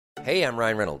Hey, I'm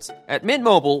Ryan Reynolds. At Mint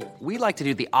Mobile, we like to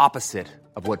do the opposite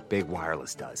of what Big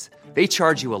Wireless does. They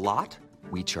charge you a lot,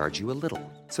 we charge you a little.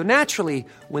 So naturally,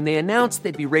 when they announced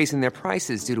they'd be raising their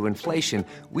prices due to inflation,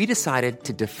 we decided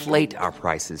to deflate our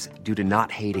prices due to not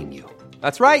hating you.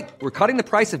 That's right. We're cutting the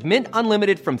price of Mint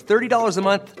Unlimited from $30 a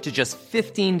month to just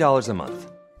 $15 a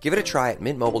month. Give it a try at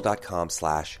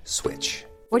mintmobile.com/switch.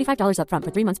 $45 up front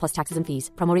for 3 months plus taxes and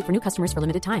fees. Promo rate for new customers for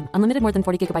limited time. Unlimited more than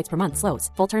 40 gigabytes per month. Slows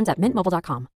full terms at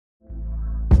mintmobile.com.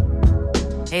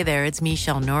 Hey there, it's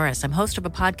Michelle Norris. I'm host of a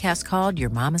podcast called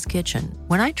Your Mama's Kitchen.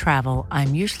 When I travel,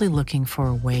 I'm usually looking for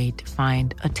a way to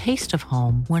find a taste of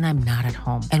home when I'm not at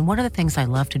home. And one of the things I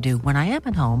love to do when I am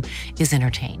at home is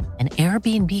entertain. And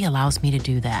Airbnb allows me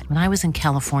to do that. When I was in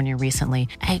California recently,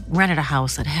 I rented a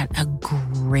house that had a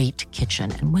great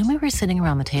kitchen. And when we were sitting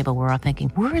around the table, we're all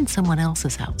thinking, we're in someone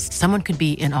else's house. Someone could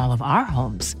be in all of our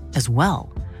homes as well.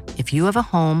 If you have a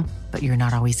home, but you're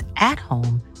not always at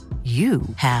home, you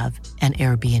have an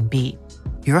Airbnb.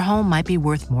 Your home might be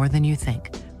worth more than you think.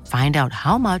 Find out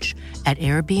how much at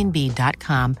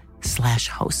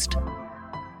airbnb.com/host.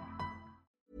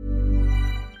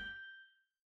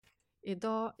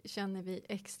 Idag känner vi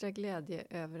extra glädje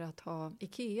över att ha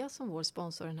IKEA som vår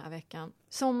sponsor den här veckan.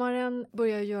 Sommaren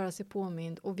börjar göra sig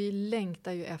påmind och vi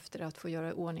längtar ju efter att få göra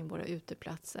i ordning våra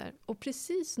uteplatser. Och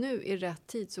precis nu i rätt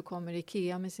tid så kommer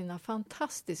IKEA med sina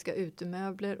fantastiska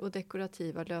utemöbler och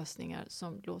dekorativa lösningar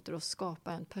som låter oss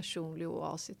skapa en personlig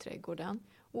oas i trädgården.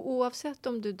 Och oavsett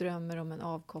om du drömmer om en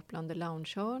avkopplande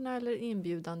loungehörna eller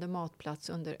inbjudande matplats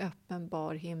under öppen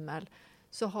bar himmel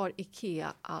så har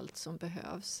IKEA allt som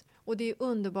behövs. Och det är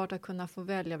underbart att kunna få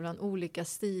välja bland olika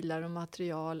stilar och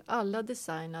material, alla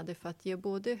designade för att ge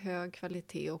både hög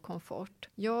kvalitet och komfort.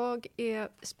 Jag är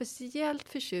speciellt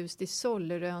förtjust i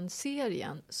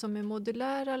Sollerön-serien som är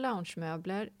modulära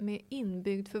loungemöbler med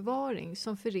inbyggd förvaring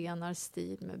som förenar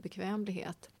stil med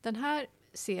bekvämlighet. Den här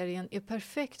serien är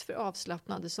perfekt för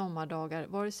avslappnade sommardagar,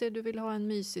 vare sig du vill ha en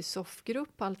mysig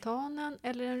soffgrupp på altanen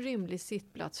eller en rymlig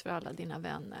sittplats för alla dina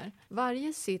vänner.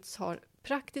 Varje sits har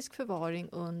praktisk förvaring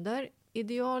under,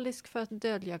 idealisk för att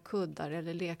dölja kuddar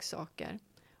eller leksaker.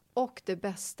 Och det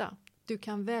bästa, du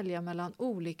kan välja mellan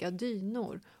olika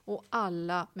dynor och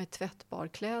alla med tvättbar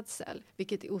klädsel,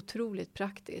 vilket är otroligt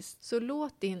praktiskt. Så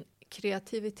låt din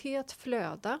kreativitet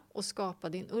flöda och skapa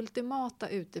din ultimata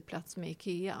uteplats med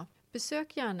IKEA.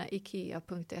 Besök gärna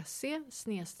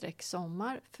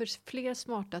ikea.se/sommar för fler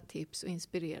smarta tips och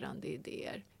inspirerande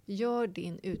idéer. Gör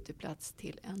din uteplats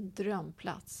till en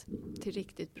drömplats till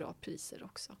riktigt bra priser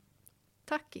också.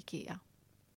 Tack IKEA!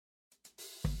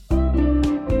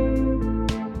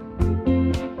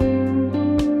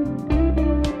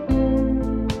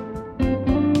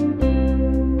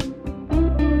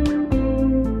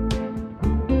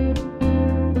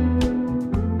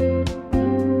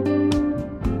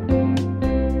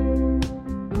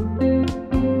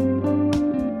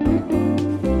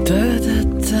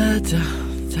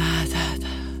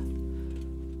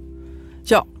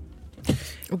 Ja.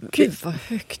 Gud vad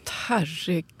högt,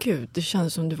 herregud. Det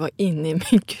känns som du var inne i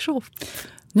min kropp.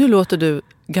 Nu låter du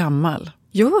gammal.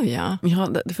 Gör jag? Ja,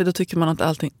 för då tycker man att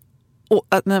allting...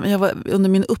 när jag var under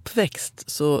min uppväxt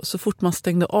så fort man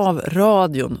stängde av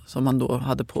radion som man då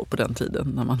hade på den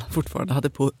tiden när man fortfarande hade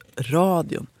på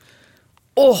radion.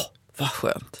 Vad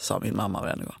skönt, sa min mamma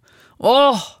varje gång.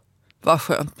 Vad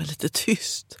skönt med lite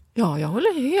tyst. Ja, jag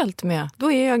håller helt med.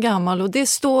 Då är jag gammal och det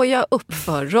står jag upp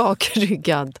för,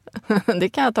 rakryggad. Det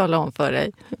kan jag tala om för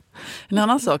dig. En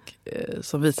annan sak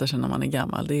som visar sig när man är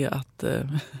gammal, det är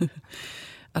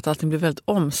att allting blir väldigt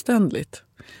omständligt.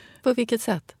 På vilket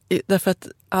sätt? Därför att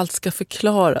allt ska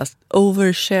förklaras.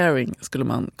 Oversharing skulle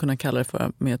man kunna kalla det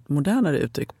för med ett modernare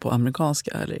uttryck på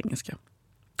amerikanska eller engelska.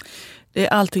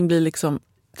 Allting blir liksom...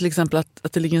 Till exempel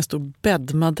att det ligger en stor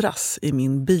bäddmadrass i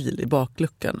min bil i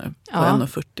bakluckan nu på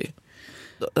 1,40.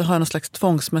 Då har jag någon slags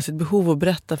tvångsmässigt behov att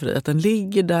berätta för dig att den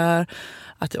ligger där,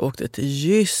 att jag åkte till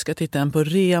Jysk, att titta en på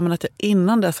rea, men att jag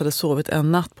innan dess hade sovit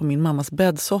en natt på min mammas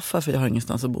bäddsoffa för jag har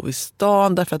ingenstans att bo i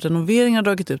stan därför att renoveringen har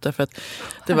dragit ut, därför att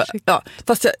det var,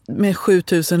 fast med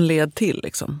 7000 led till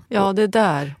liksom. Ja, det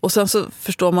där. Och sen så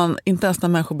förstår man, inte ens när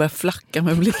människor börjar flacka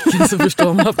med blicken så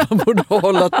förstår man att man borde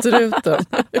hålla truten.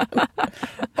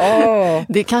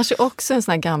 Det är kanske också en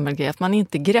sån här gammal grej att man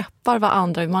inte greppar vad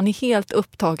andra, man är helt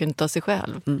upptagen av sig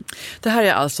själv. Det här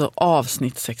är alltså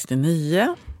avsnitt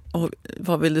 69. Och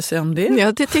vad vill du säga om det?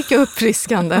 Ja, det tycker jag är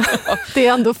uppfriskande. Det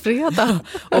är ändå fredag.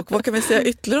 Och vad kan vi säga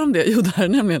ytterligare om det? Jo, det här är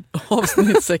nämligen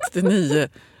avsnitt 69.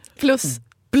 Plus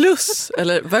plus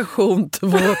eller version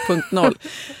 2.0.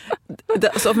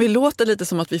 Alltså om vi låter lite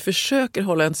som att vi försöker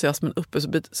hålla entusiasmen uppe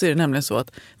så är det nämligen så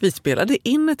att vi spelade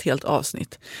in ett helt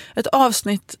avsnitt. Ett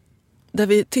avsnitt där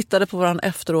vi tittade på varandra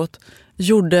efteråt,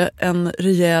 gjorde en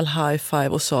rejäl high five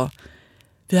och sa: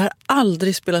 vi har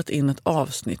aldrig spelat in ett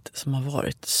avsnitt som har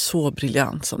varit så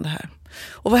briljant som det här.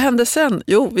 Och vad hände sen?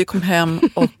 Jo, vi kom hem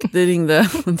och det ringde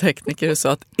en tekniker och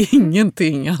sa att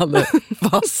ingenting hade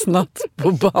fastnat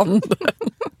på banden.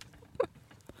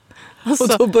 Alltså, och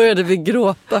då började vi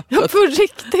gråta. Jag på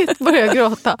riktigt började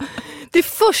gråta. Det är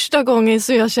första gången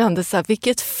så jag kände så här,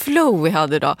 vilket flow vi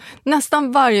hade idag.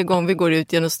 Nästan varje gång vi går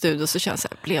ut genom studion så känns det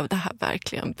så här, blev det här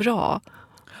verkligen bra?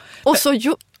 Och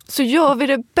så gör vi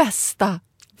det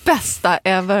bästa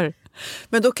ever.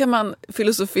 Men då kan man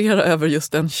filosofera över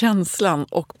just den känslan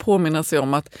och påminna sig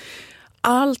om att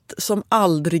allt som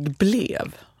aldrig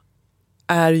blev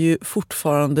är ju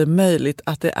fortfarande möjligt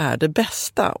att det är det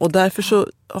bästa. Och därför så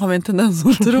har vi en tendens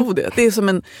att tro det. Det är som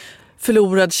en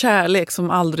förlorad kärlek som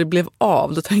aldrig blev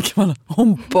av. Då tänker man,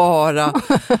 om bara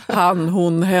han,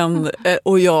 hon, hen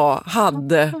och jag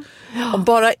hade... Om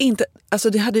bara inte... Alltså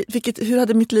hur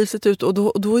hade mitt liv sett ut?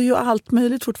 Och då är ju allt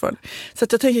möjligt fortfarande. Så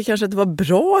att jag tänker kanske att det var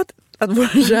bra att våra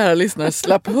kära lyssnare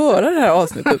slapp höra det här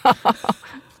avsnittet.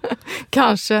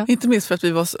 Kanske. Inte minst för att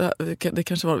vi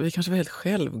kanske var helt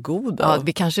självgoda. Ja,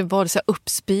 vi kanske var så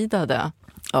uppspidade.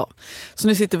 Ja, så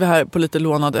nu sitter vi här på lite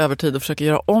lånad övertid och försöker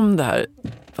göra om det här.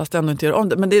 Fast ändå inte göra om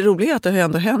det. Men det roliga är att det har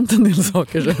ändå hänt en del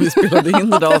saker som vi spelade in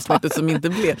det där avsnittet som inte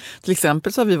blev. Till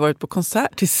exempel så har vi varit på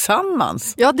konsert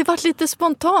tillsammans. Ja, det var lite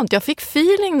spontant. Jag fick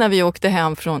feeling när vi åkte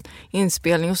hem från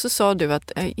inspelning och så sa du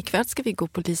att ikväll ska vi gå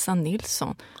på Lisa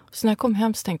Nilsson. Så när jag kom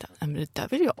hem så tänkte jag, men det där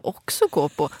vill jag också gå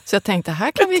på. Så jag tänkte,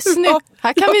 här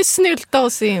kan vi snylta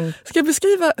oss in. Ska jag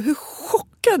beskriva hur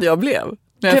chockad jag blev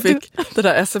när jag fick det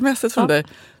där sms:et från dig?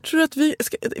 Tror du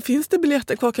att finns det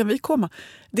biljetter kvar, kan vi komma?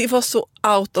 Det var så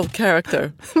out of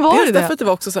character. Var det? Därför att det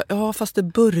var också så här, ja fast det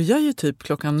börjar ju typ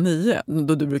 9:00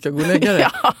 då du brukar gå och lägga dig.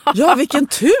 Ja, vilken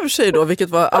tur säger då, vilket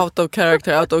var out of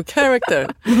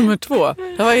character nummer 2.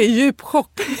 Jag var i djup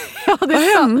chock. Ja, vad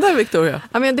hände, Victoria?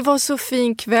 Ja, men det var så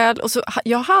fin kväll och så,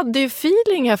 jag hade ju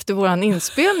feeling efter våran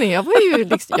inspelning. Jag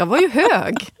var ju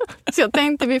hög. Så jag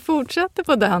tänkte vi fortsätter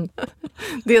på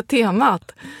det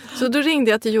temat. Så då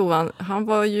ringde jag till Johan. Han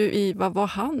var ju var var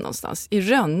han någonstans? I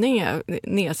Rönninge,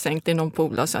 nedsänkt i någon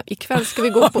pool. Så ikväll ska vi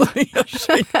gå på...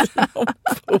 Nedsänkt i någon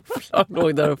pool. Han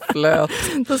låg där och flöt.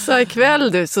 Då sa jag,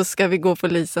 ikväll så ska vi gå på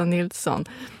Lisa Nilsson.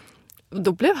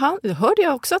 Då hörde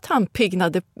jag också att han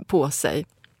piggnade på sig.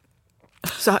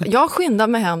 Så jag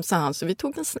skyndade mig hem, sa han. Så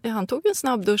han tog en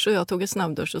snabbdusch och jag tog en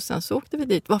snabbdusch och sen så åkte vi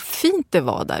dit. Vad fint det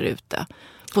var där ute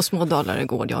på Små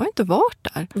Dalarögård. Jag har inte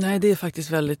varit där. Nej, det är faktiskt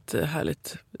väldigt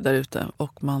härligt där ute.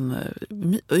 Och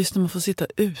just när man får sitta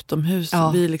utomhus.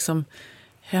 Ja. Vi liksom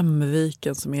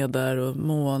Hemviken som är där och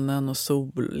månen och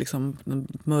sol, liksom den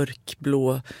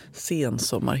mörkblå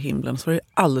sensommarhimlen. Så var det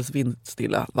alldeles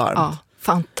vindstilla varmt. Ja,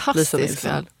 fantastisk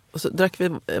kväll. Och så drack vi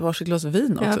varsitt glas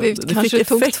vin också. Ja, vi det kanske fick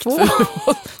tog effekt 2.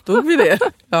 Tog vi det?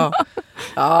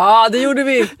 Ja, det gjorde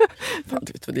vi. Fan,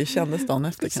 vet du, det kändes dagen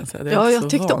efter, kan jag säga. Det jag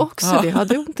tyckte också det. Jag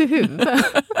hade ont i huvudet.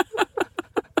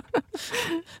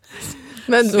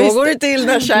 Men så går det till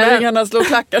när kärringarna slår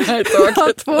klackarna i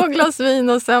taket. 2 glas vin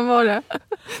och sen var det.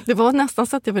 Det var nästan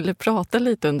så att jag ville prata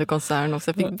lite under konserten och så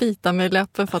jag fick bita mig i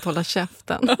läppen för att hålla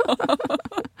käften.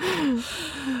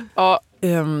 Ja,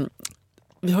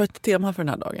 vi har ett tema för den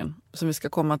här dagen som vi ska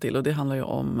komma till, och det handlar ju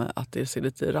om att det ser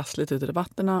lite rassligt ut i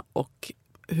debatterna och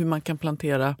hur man kan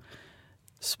plantera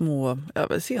små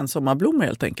sensommarblommor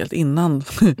helt enkelt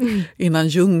innan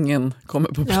djungeln kommer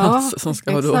på plats, som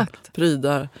ska då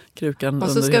pryda krukan.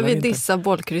 Och så ska vi dissa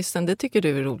bollkryssen, det tycker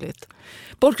du är roligt.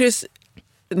 Bollkryss,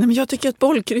 nej men jag tycker att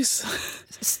bollkryss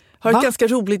har ett ganska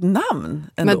roligt namn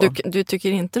ändå. Men du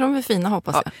tycker inte de är fina,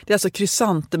 hoppas jag? Ja, det är alltså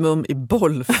krysantemum i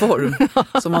bollform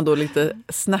som man då lite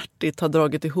snärtigt har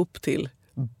dragit ihop till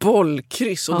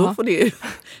bollkryss. Och då får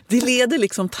det leder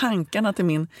liksom tankarna till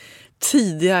min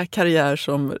tidiga karriär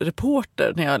som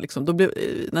reporter. När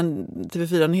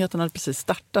TV4-nyheterna hade precis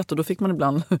startat och då fick man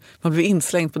ibland, man blev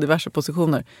inslängd på diverse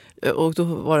positioner. Och då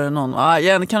var det någon,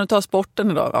 Jenny, kan du ta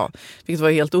sporten idag? Ja, vilket var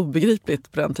helt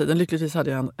obegripligt på den tiden. Lyckligtvis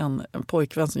hade jag en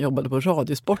pojkvän som jobbade på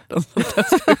Radiosporten. Så jag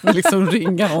skulle liksom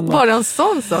ringa honom. Var det en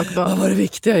sån sak då? Vad var det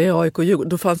viktiga i AIK och Djurgården?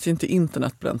 Då fanns ju inte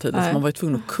internet på den tiden. Så man var ju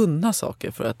tvungen att kunna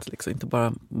saker för att liksom inte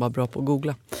bara vara bra på att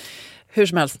googla. Hur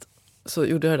som helst. Så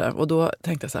gjorde jag det där och då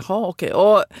tänkte jag så här, okej.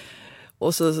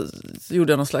 Och så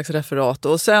gjorde jag någon slags referat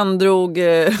och sen drog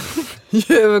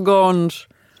Djurgårdens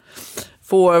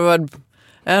forward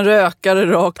En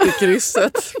rökare rakt i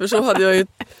krysset. För så hade jag ju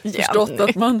förstått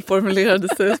att man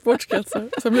formulerade sig i sportkretsar.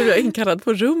 Sen blev jag inkallad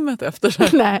på rummet efter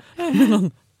det. Nej. Med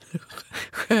någon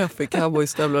chef i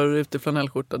cowboystövlar och ute i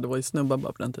flanellskjorta. Det var ju snubbar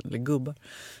bara på den tiden, eller gubbar.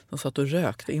 De satt och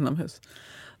rökte inomhus.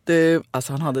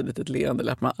 Alltså han hade ett litet leende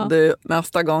läppar. Ja.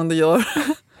 Nästa gång du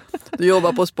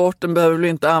jobbar på sporten behöver du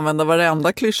inte använda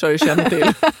varenda klyscha du känner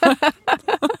till.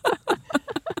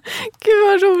 Gud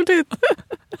vad roligt.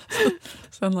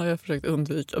 Sen har jag försökt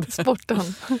undvika det. Sporten.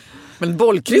 Men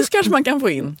bollkryss kanske man kan få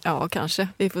in. Ja, kanske.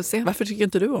 Vi får se. Varför tycker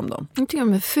inte du om dem? Jag tycker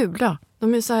de är fula.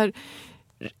 De är så här...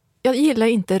 Jag gillar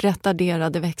inte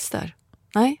retarderade växter.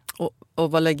 Nej.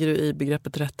 Och vad lägger du i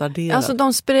begreppet retarderad? Alltså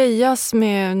de sprayas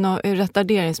med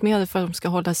retarderingsmedel för att de ska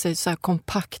hålla sig så här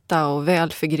kompakta och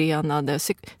välförgrenade.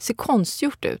 Ser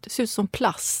konstgjort ut. Det ser ut som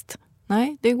plast.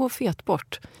 Nej, det går fet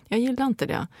bort. Jag gillar inte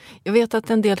det. Jag vet att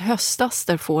en del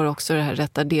höstaster får också det här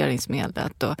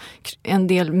retarderingsmedlet. Och en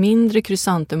del mindre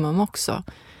krysantemum också.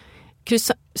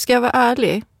 Ska jag vara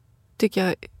ärlig, tycker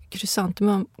jag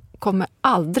krysantemum kommer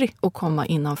aldrig att komma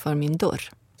innanför min dörr.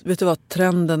 Vet du vad,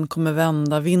 trenden kommer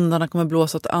vända, vindarna kommer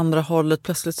blåsa åt andra hållet.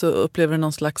 Plötsligt så upplever du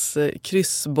någon slags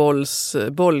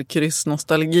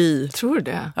bollkryss-nostalgi. Tror du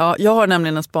det? Ja, jag har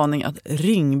nämligen en spaning att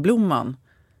ringblomman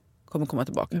kommer komma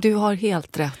tillbaka. Du har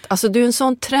helt rätt. Alltså du är en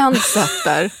sån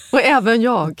trendsätter. Och även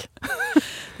jag.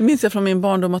 Det minns jag från min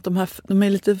barndom att de är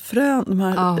lite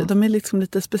de är liksom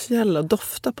lite speciella,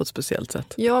 doftar på ett speciellt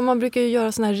sätt. Ja, man brukar ju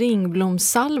göra sån här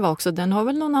ringblomsalva också. Den har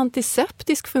väl någon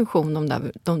antiseptisk funktion,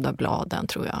 de där bladen,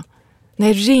 tror jag.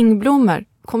 Nej, ringblommor.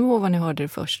 Kom ihåg vad ni hörde det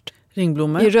först.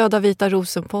 Ringblommor? I Röda vita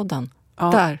rosenpodden.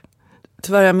 Ja. Där.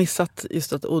 Tyvärr har jag missat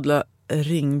just att odla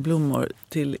ringblommor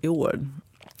till i år.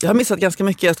 Jag har missat ganska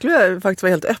mycket. Jag skulle faktiskt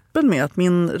vara helt öppen med att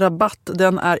min rabatt,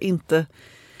 den är inte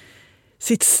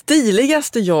sitt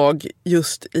stiligaste jag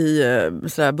just i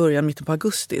början, mitten på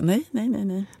augusti. Nej.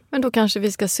 Men då kanske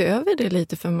vi ska se över det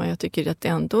lite, för mig. Jag tycker att det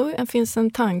ändå finns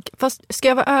en tanke. Fast ska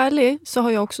jag vara ärlig så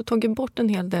har jag också tagit bort en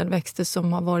hel del växter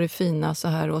som har varit fina så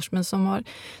här års. Men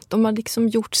de har liksom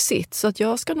gjort sitt. Så att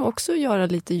jag ska nog också göra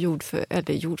lite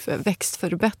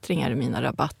växtförbättringar i mina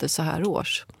rabatter så här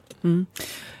års. Mm.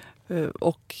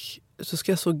 Och så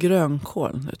ska jag så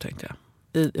grönkål nu, tänkte jag.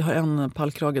 Jag har en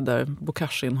pallkrage där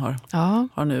bokashin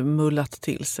har nu mullat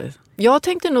till sig. Jag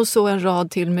tänkte nog så en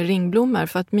rad till med ringblommor,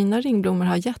 för att mina ringblommor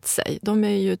har gett sig. De är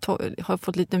ju har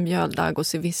fått lite mjöldagg och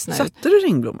ser vissna ut. Satte du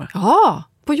ringblommor? Ja,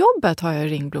 på jobbet har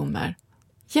jag ringblommor.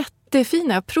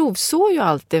 Jättefina. Jag provsår ju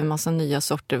alltid en massa nya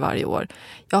sorter varje år.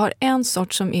 Jag har en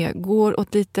sort som går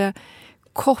åt lite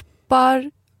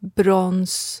koppar,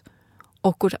 brons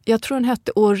och jag tror den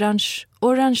hette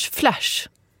orange flash.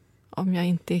 Om jag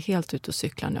inte är helt ute och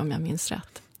cyklar nu, om jag minns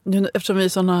rätt. Nu, eftersom vi är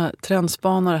sådana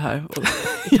trendspanare här, och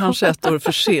kanske ett år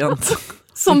för sent.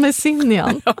 Som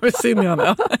Messinian. Ja, Messinian,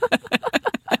 ja.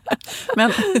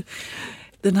 Men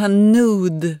den här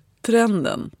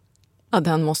nude-trenden. Ja,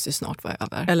 den måste ju snart vara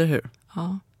över. Eller hur?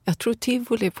 Ja. Jag tror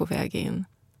tivoli är på väg in.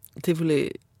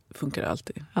 Tivoli funkar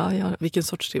alltid. Ja. Vilken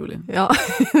sorts tivoli? Ja.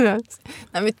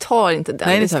 Nej, vi tar inte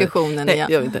den diskussionen igen.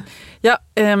 Nej, gör vi inte. Ja,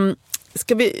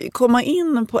 ska vi komma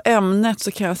in på ämnet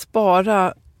så kan jag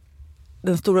spara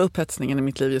den stora upphetsningen i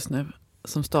mitt liv just nu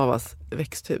som stavas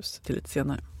växthus till lite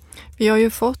senare. Vi har ju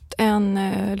fått en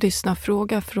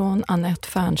lyssnarfråga från Annette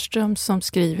Fernström som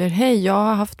skriver: Hej, jag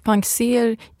har haft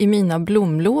panser i mina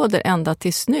blomlådor ända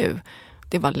tills nu.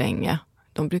 Det var länge.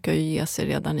 De brukar ju ge sig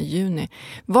redan i juni.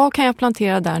 Vad kan jag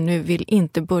plantera där nu? Vill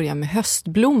inte börja med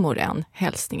höstblommor än.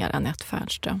 Hälsningar Annette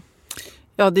Fernström.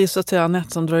 Ja, det är så att säga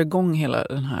Annette som drar igång hela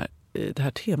det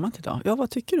här temat idag. Ja, vad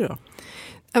tycker du då?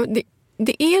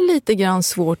 Det är lite grann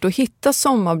svårt att hitta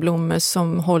sommarblommor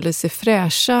som håller sig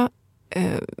fräscha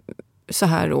så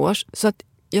här års. Så att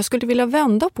jag skulle vilja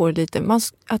vända på det lite.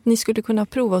 Att ni skulle kunna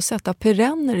prova att sätta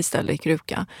perenner istället i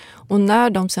kruka. Och när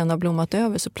de sen har blommat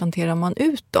över så planterar man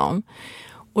ut dem.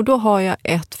 Och då har jag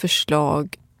ett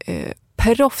förslag.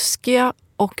 Perovskia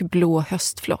och blå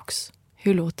höstflox.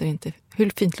 Hur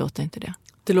fint låter inte det?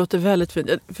 Det låter väldigt fint.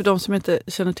 För de som inte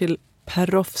känner till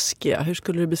perovskia, hur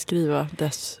skulle du beskriva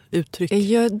dess uttryck?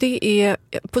 Ja, det är,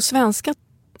 på svenska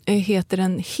heter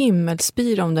den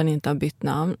himmelspira om den inte har bytt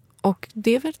namn. Och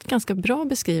det är väl ett ganska bra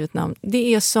beskrivet namn.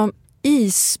 Det är som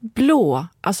isblå,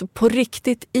 alltså på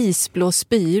riktigt isblå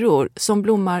spiror som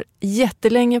blommar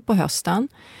jättelänge på hösten.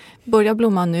 Börjar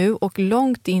blomma nu och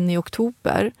långt in i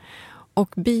oktober.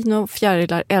 Och bin och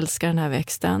fjärilar älskar den här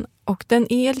växten. Och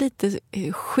den är lite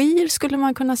skir skulle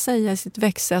man kunna säga i sitt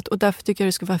växtsätt. Och därför tycker jag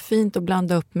det skulle vara fint att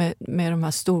blanda upp med de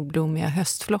här storblommiga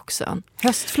höstfloxen.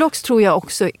 Höstflox tror jag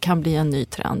också kan bli en ny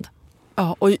trend.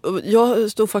 Ja, och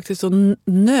jag stod faktiskt och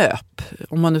nöp,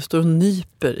 om man nu står och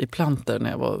nyper i plantor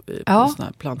när jag var på en sån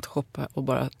här plantshop och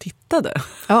bara tittade.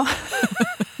 Ja.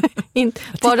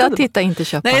 Bara titta, inte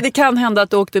köpa. Nej, det kan hända att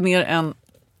det åkte ner en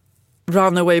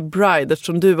Runaway Bride,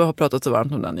 eftersom du har pratat så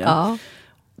varmt om den. Ja.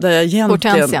 Där jag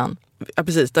egentligen, ja,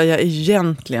 precis, där jag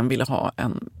egentligen ville ha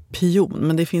en pion,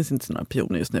 men det finns inte några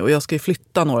pioner just nu. Och jag ska ju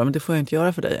flytta några, men det får jag inte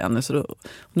göra för dig ännu. Så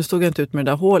nu stod jag inte ut med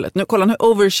det där hålet. Nu, kolla, nu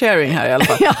oversharing här i alla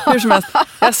fall. Hur som helst,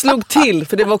 jag slog till,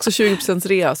 för det var också 20%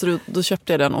 rea. Så då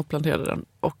köpte jag den och planterade den.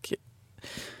 Och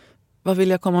vad vill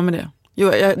jag komma med det?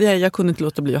 Jo, jag kunde inte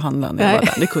låta bli att handla när jag var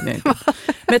där. Det kunde jag inte.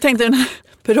 Men jag tänkte den här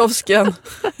Perovskian.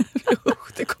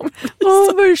 Det kommer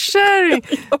oversharing.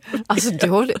 Alltså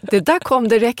det där kom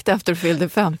direkt efter du fyllde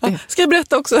 50. Ska jag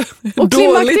berätta också? Och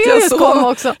klimakteriet kom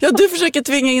också. Ja, du försöker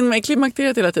tvinga in mig i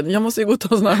klimakteriet hela tiden. Jag måste ju gå och ta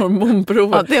sådana här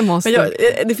hormonprover. Ja, det måste.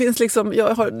 Men det finns liksom, jag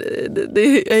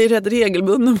är rädd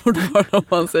regelbunden fortfarande om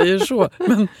man säger så.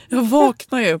 Men jag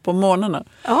vaknar ju på morgnarna.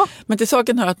 Ja. Men till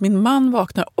saken hör att min man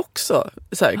vaknar också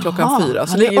så här, klockan 4.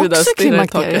 Så ligger vi där och stirrar i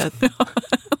taket.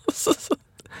 Så,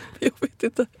 jag vet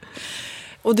inte.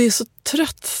 Och det är så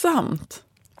tröttsamt.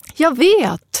 Jag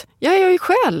vet. Jag är ju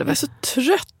själv. Jag är så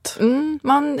trött.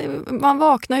 Man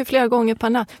vaknar ju flera gånger per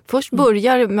natt. Först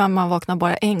börjar man vakna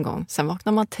bara en gång. Sen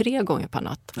vaknar man 3 gånger per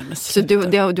natt. Nej, så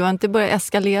du har inte börjat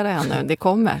eskalera ännu. Det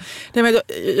kommer. Nej, men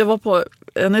jag var på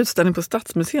en utställning på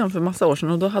Stadsmuseum för massa år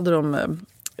sedan. Och då hade de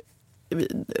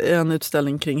en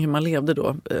utställning kring hur man levde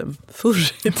då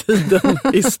förr i tiden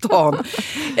i stan.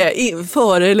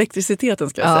 Före elektriciteten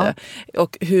ska jag säga.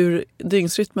 Och hur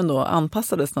dygnsrytmen då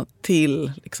anpassades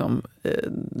till liksom,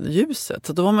 ljuset.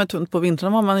 Så då var man på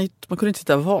vintrarna man kunde inte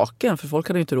sitta vaken för folk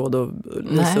hade inte råd att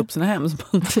lysa upp sina hem. Så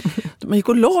man gick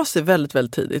och la sig väldigt,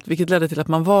 väldigt tidigt. Vilket ledde till att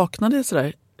man vaknade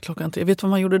sådär klockan 3. Vet du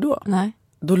vad man gjorde då? Nej.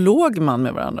 Då låg man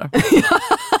med varandra.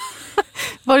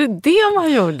 Var det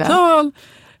man gjorde? Ja.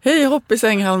 Hej, hopp i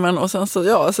sänghalmen och sen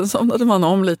somnade man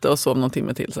om lite och sov någon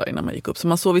timme till så här innan man gick upp. Så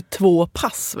man sov i 2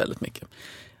 pass väldigt mycket.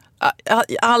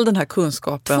 All den här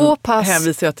kunskapen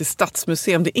hänvisar jag till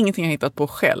Stadsmuseum. Det är ingenting jag hittat på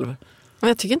själv. Men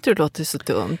jag tycker inte det låter så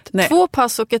dumt. Nej. 2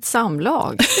 pass och ett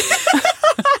samlag.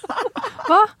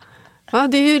 Va? Ja,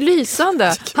 det är ju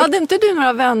lysande. Hade inte du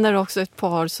några vänner också, ett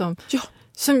par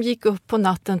som gick upp på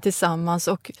natten tillsammans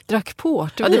och drack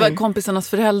portvin? Ja, det var kompisarnas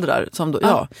föräldrar som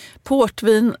då,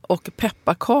 portvin och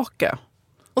pepparkaka.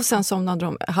 Och sen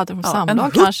hade de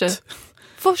samlag kanske.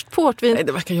 Först portvin. Nej,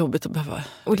 det verkar jobbigt att behöva.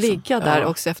 Och ligga där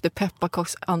också efter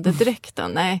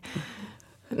pepparkaksandedräkten.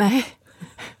 Nej.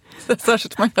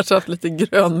 Särskilt man kanske haft lite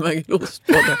grönmögelost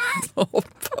på det. Så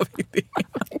hoppar vi det.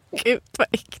 Gud, vad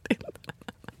äckligt.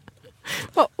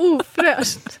 Vad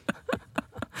ofräscht.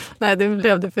 Nej, det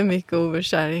blev det för mycket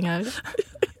oversharingar.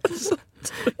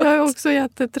 Jag är också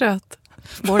jättetrött.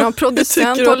 Vår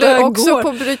producent håller också på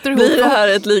att bryta ihop. Blir det här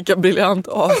ett lika briljant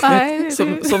avsnitt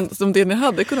som det ni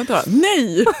hade kunnat höra?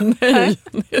 Nej!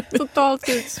 Totalt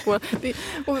utspårat.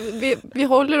 Vi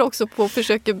håller också på att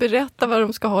försöka berätta vad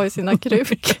de ska ha i sina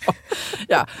krukor.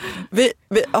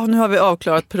 Nu har vi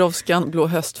avklarat Perovskian, blå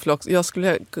höstflock. Jag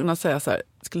skulle kunna säga så här,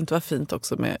 det skulle inte vara fint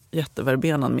också med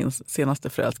jätteverbenan, min senaste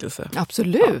förälskelse.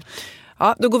 Absolut.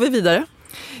 Ja, då går vi vidare.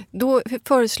 Då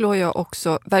föreslår jag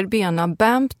också verbena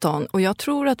Bampton, och jag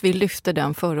tror att vi lyfte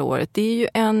den förra året. Det är ju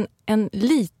en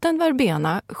liten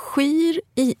verbena, skir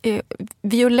i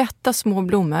violetta små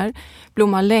blommor,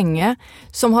 blommar länge,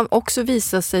 som har också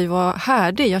visat sig vara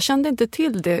härdig. Jag kände inte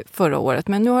till det förra året,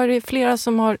 men nu har det flera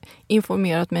som har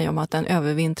informerat mig om att den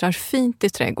övervintrar fint i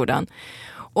trädgården.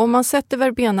 Om man sätter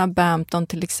verbena Bampton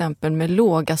till exempel med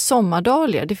låga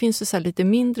sommardalier, det finns ju så här lite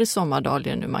mindre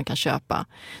sommardalier nu man kan köpa,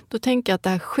 då tänker jag att det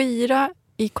här skira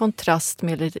i kontrast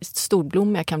med lite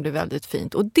storblommiga kan bli väldigt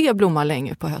fint. Och det blommar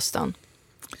länge på hösten.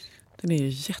 Den är ju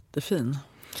jättefin.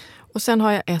 Och sen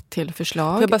har jag ett till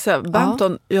förslag. Får jag bara säga,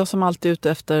 Bampton, jag som alltid är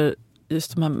ute efter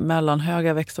just de här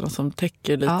mellanhöga växterna som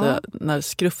täcker lite när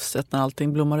skrufset, när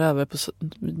allting blommar över på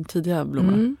tidiga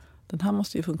blommor. Den här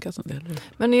måste ju funka som det.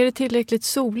 Men är det tillräckligt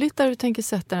soligt där du tänker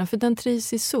sätta den? För den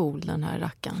trivs i sol, den här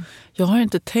rackan. Jag har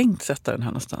inte tänkt sätta den här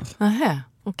någonstans. Nähä,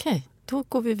 okej. Då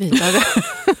går vi vidare.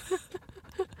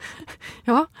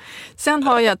 Ja. Sen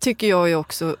har jag, tycker jag ju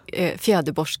också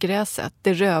fjäderborstgräset.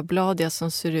 Det rödbladiga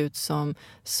som ser ut som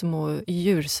små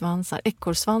djursvansar.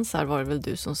 Ekorrsvansar var det väl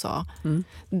du som sa.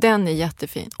 Den är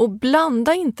jättefin. Och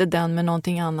blanda inte den med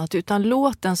någonting annat, utan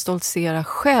låt den stoltsera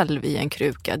själv i en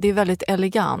kruka. Det är väldigt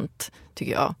elegant,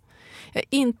 tycker jag. Jag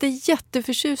är inte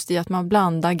jätteförtjust i att man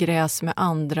blandar gräs med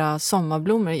andra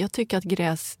sommarblommor. Jag tycker att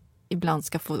gräs ibland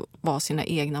ska få vara sina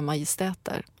egna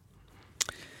majestäter.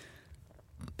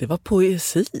 Det var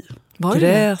poesi. Var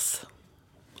gräs.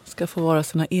 ska få vara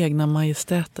sina egna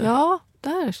majestäter. Ja,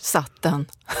 där satt den.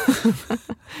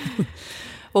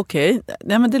 Okej,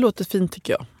 nej men det låter fint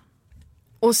tycker jag.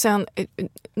 Och sen,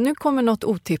 nu kommer något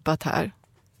otippat här.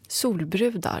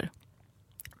 Solbrudar.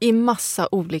 I massa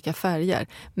olika färger.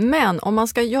 Men om man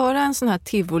ska göra en sån här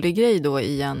tivoli-grej då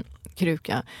i en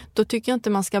kruka, då tycker jag inte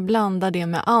man ska blanda det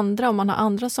med andra om man har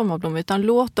andra sommarblommor, utan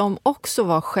låt dem också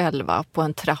vara själva på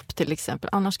en trapp till exempel.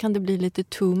 Annars kan det bli lite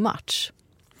too much.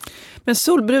 Men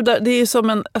solbrudar, det är ju som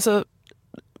en, alltså,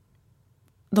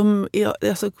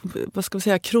 vad ska vi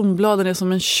säga, kronbladen är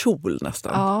som en kjol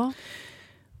nästan. Ja.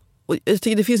 Och jag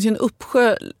tycker det finns ju en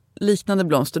uppsjö liknande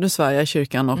blomster. Nu svär jag i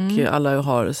kyrkan och alla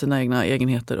har sina egna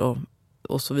egenheter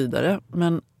och så vidare.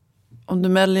 Men om du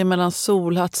väljer mellan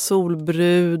solhatt,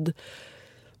 solbrud...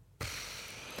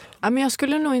 Ja, men jag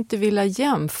skulle nog inte vilja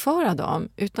jämföra dem,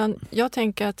 utan jag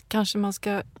tänker att kanske man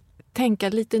ska tänka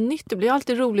lite nytt. Det blir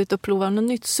alltid roligt att prova något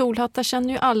nytt. Solhattar känner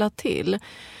ju alla till.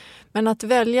 Men att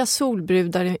välja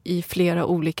solbrudar i flera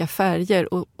olika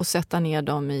färger och sätta ner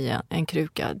dem i en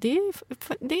kruka, det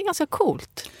är ganska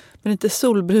coolt. Men inte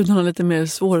solbrudarna lite mer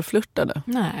svårflörtade?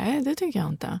 Nej, det tycker jag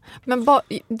inte. Men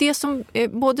det som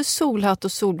både solhatt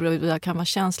och solbrudar kan vara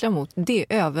känsliga mot, det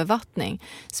är övervattning.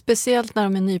 Speciellt när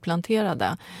de är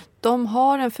nyplanterade. De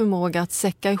har en förmåga att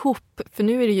säcka ihop, för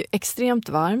nu är det ju extremt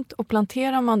varmt, och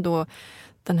planterar man då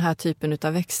den här typen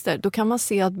av växter, då kan man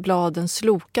se att bladen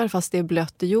slokar fast det är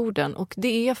blött i jorden, och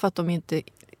det är för att de inte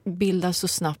bildar så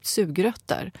snabbt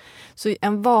sugrötter. Så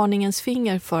en varningens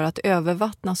finger för att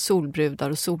övervattna solbrudar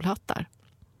och solhattar.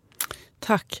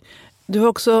 Tack. Du har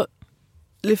också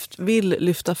vill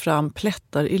lyfta fram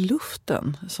plättar i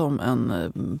luften som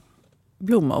en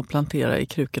blomma och plantera i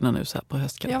krukorna nu så här på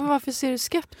höstkanten. Ja, men varför ser du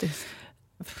skeptisk?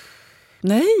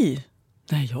 Nej,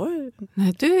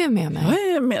 Nej, du är med mig.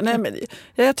 Jag är med. Nej, men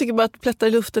jag tycker bara att plättar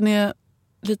i luften är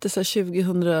lite så här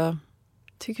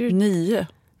 2009.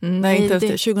 Nej, inte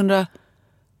ens det.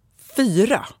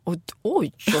 2004.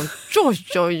 Oj,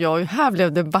 här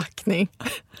blev det backning.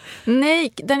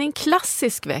 Nej, den är en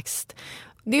klassisk växt.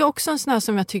 Det är också en sån här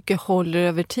som jag tycker håller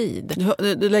över tid.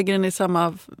 Du lägger den i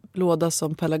samma låda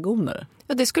som pelargoner?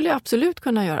 Ja, det skulle jag absolut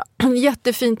kunna göra.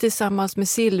 Jättefint tillsammans med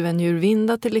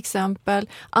silvernjurvinda till exempel.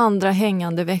 Andra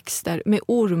hängande växter med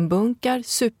ormbunkar.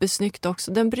 Supersnyggt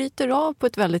också. Den bryter av på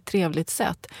ett väldigt trevligt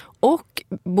sätt. Och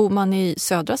bor man i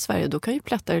södra Sverige, då kan ju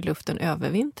plättar i luften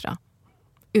övervintra.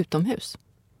 Utomhus.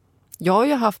 Jag har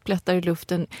ju haft plättar i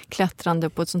luften klättrande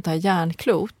på ett sånt här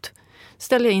järnklot.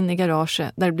 Ställer jag in i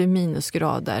garaget där det blir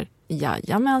minusgrader.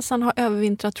 Jajamensan, har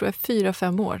övervintrat tror jag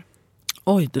 4-5 år.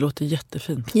 Oj, det låter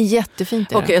jättefint.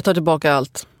 Jättefint är det. Okej, jag tar tillbaka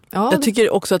allt. Ja, jag tycker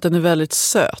också att den är väldigt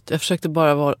söt. Jag försökte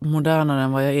bara vara modernare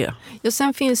än vad jag är. Ja,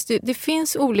 sen finns det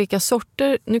finns olika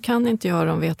sorter. Nu kan inte jag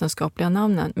de vetenskapliga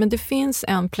namnen. Men det finns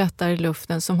en plättar i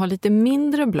luften som har lite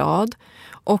mindre blad.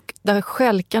 Och där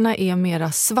skälkarna är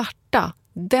mera svarta.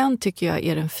 Den tycker jag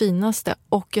är den finaste.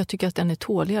 Och jag tycker att den är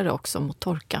tåligare också mot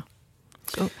torka.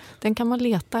 Så den kan man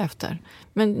leta efter.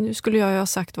 Men nu skulle jag ha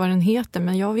sagt vad den heter,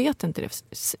 men jag vet inte det.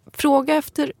 Fråga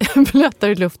efter plättar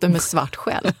i luften med svart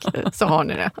skälk, så har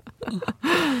ni det.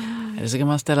 Eller så kan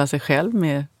man ställa sig själv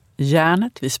med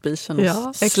järnet vid spisen och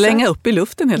exakt. Slänga upp i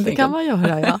luften helt enkelt. Det kan man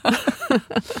göra, ja.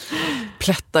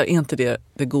 Plättar, är inte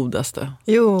det godaste?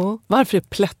 Jo. Varför är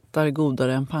plättar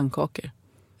godare än pannkakor?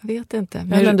 Jag vet inte.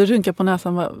 Men du rynkar på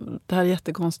näsan, det här är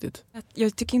jättekonstigt.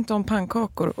 Jag tycker inte om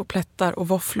pannkakor och plättar och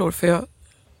våfflor, för jag...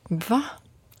 Va?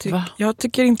 Jag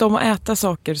tycker inte om att äta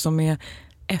saker som är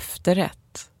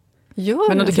efterrätt.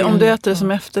 Men om du äter det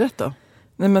som efterrätt då?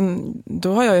 Nej, men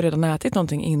då har jag ju redan ätit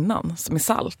någonting innan som är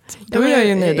salt. Då är jag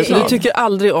ju nöjd och glad. Du tycker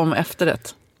aldrig om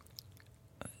efterrätt?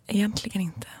 Egentligen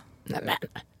inte. Nej, men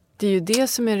det är ju det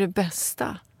som är det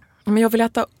bästa. Men jag vill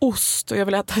äta ost och jag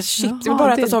vill äta chips. Jag vill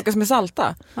bara äta saker som är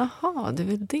salta. Jaha, det är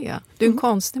väl det. Du är en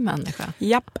konstig människa.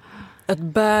 Japp. Ett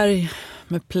berg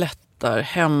med plättar,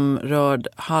 hemrörd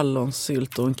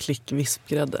hallonsylt och en klick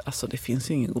vispgrädde. Alltså det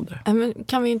finns ju ingen godare. Men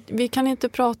vi kan inte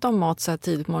prata om mat så här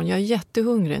tidigt på morgonen. Jag är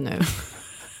jättehungrig nu.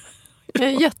 Jag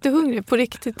är jättehungrig på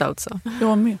riktigt alltså.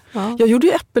 Jag med. Ja. Jag gjorde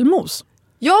ju äppelmos.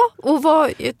 Ja, och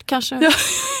vad kanske... Ja.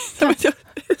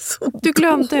 Du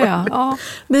glömde ja.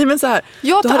 Nej, men så här.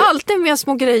 Jag tar alltid med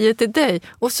små grejer till dig.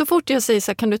 Och så fort jag säger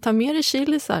så här, kan du ta med dig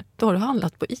chilisar? Då har du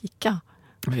handlat på ICA.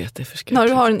 Jag vet, det är förskräckligt. När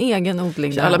du har en egen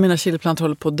odling där. Alla mina chiliplantor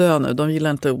håller på att dö nu. De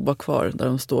gillar inte att vara kvar där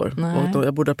de står. Och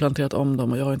jag borde ha planterat om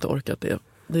dem och jag har inte orkat det.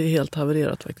 Det är helt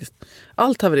havererat faktiskt.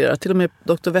 Allt havererat. Till och med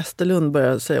Dr. Westerlund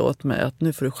börjar säga åt mig att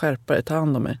nu får du skärpa dig, ta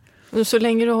hand om mig. Men så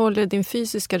länge du håller din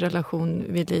fysiska relation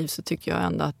vid liv så tycker jag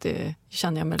ändå att det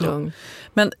känner jag mig lugn.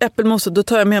 Men äppelmos, då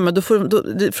tar jag med mig.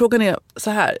 Frågan är så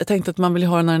här. Jag tänkte att man vill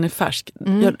ha den när den är färsk.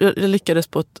 Jag lyckades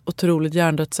på ett otroligt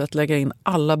hjärndött sätt lägga in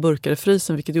alla burkar i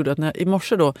frysen. Vilket gjorde att när jag i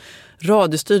morse då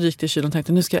radiostyrd gick till kylen och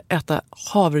tänkte nu ska jag äta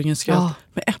havregrynsgröt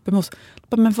med äppelmos.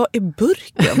 Men vad är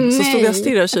burken? Så stod jag och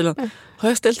stirrade i kylen. Har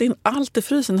jag ställt in allt i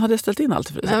frysen? Hade jag ställt in allt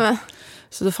i frysen? Nej,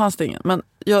 Så då fanns det ingen. Men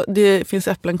det finns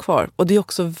äpplen kvar. Och det är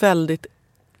också väldigt...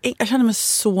 Jag känner mig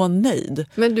så nöjd.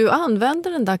 Men du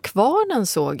använder den där kvarnen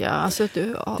såg jag. Alltså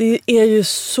Det är ju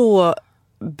så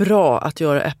bra att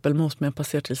göra äppelmos med en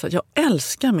passerad ris. Jag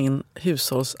älskar min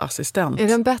hushållsassistent. Är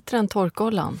den bättre än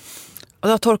torkollan?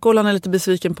 Ja, torkollan är lite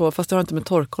besviken på, fast det har inte med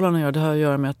torkollan att göra. Det har att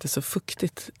göra med att det är så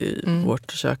fuktigt i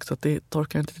vårt kök så att det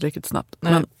torkar inte tillräckligt snabbt.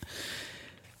 Nej. Men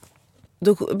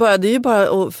det är ju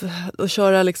bara att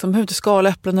köra liksom, hur till skala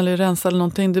äpplen eller rensa eller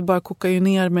någonting. Det bara kokar ju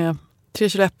ner med 3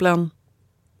 kilo äpplen,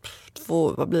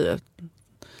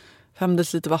 5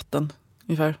 deciliter vatten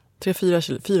ungefär. 4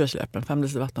 kilo äpplen, 5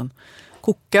 deciliter vatten.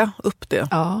 Koka upp det.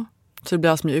 Ja. Så det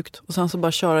blir alls mjukt. Och sen så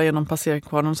bara köra genom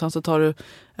passerkvarnen. Och sen så tar du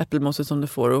äppelmoset som du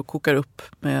får och kokar upp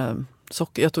med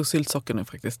socker. Jag tog syltsocker nu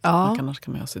faktiskt. Ja. Annars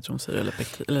kan man ha citronsyra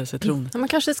eller citron. Man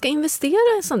kanske ska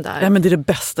investera i sån där. Ja, men det är det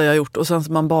bästa jag har gjort. Och sen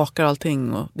så man bakar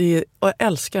allting. Och jag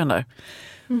älskar den där.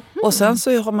 Och sen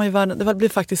så har man ju det blir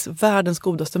faktiskt världens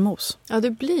godaste mos. Ja,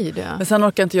 det blir det. Men sen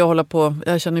orkar inte jag hålla på.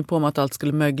 Jag känner ju på mig att allt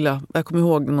skulle mögla. Jag kommer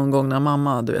ihåg någon gång när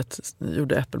mamma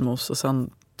gjorde äppelmos. Och sen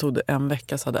tog det en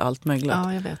vecka så hade allt möglat.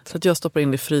 Ja, jag vet. Så att jag stoppar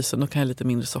in det i frysen. Då kan jag lite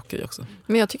mindre socker i också.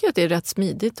 Men jag tycker att det är rätt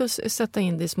smidigt att sätta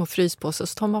in det i små fryspåsar.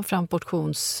 Så tar man fram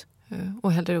portions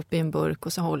och häller upp i en burk.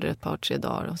 Och så håller det ett par 3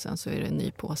 dagar. Och sen så är det en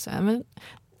ny påse. Men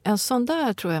en sån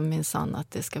där tror jag minsann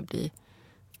att det ska bli.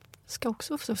 Ska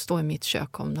också stå i mitt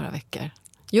kök om några veckor.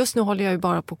 Just nu håller jag ju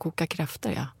bara på att koka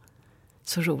kräftor, ja.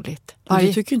 Så roligt. Men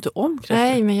du tycker ju inte om kräftor.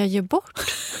 Nej, men jag ger bort.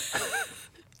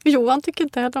 Johan tycker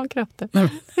inte heller om kräftor.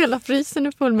 Hela frysen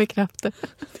är full med kräftor.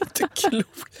 Det är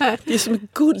klokt. Det är som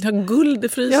ett guld. Jag har guld i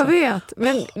frysen. Jag vet,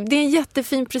 men det är en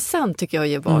jättefin present tycker jag att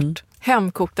ge bort.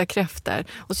 Hemkokta kräftor.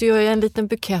 Och så gör jag en liten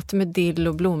bukett med dill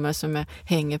och blommor som jag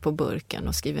hänger på burken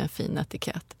och skriver en fin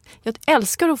etikett. Jag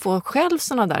älskar att få själv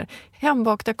såna där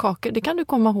hembakta kakor. Det kan du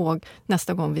komma ihåg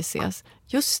nästa gång vi ses.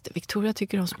 Just det, Victoria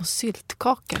tycker om små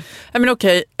syltkakor. Ja, men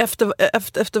okej,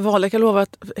 efter valet. Jag kan lova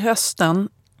att hösten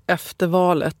efter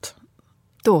valet.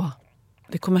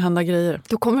 Det kommer hända grejer.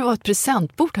 Då kommer det vara ett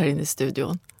presentbord här inne i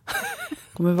studion.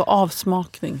 Det kommer vara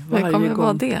avsmakning varje gång. Det kommer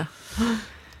vara det.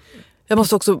 Jag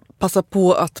måste också passa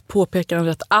på att påpeka en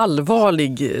rätt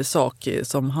allvarlig sak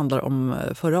som handlar om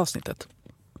förra avsnittet.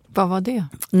 Vad var det?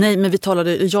 Nej, men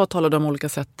jag talade om olika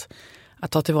sätt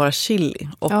att ta tillvara chili.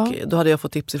 Och då hade jag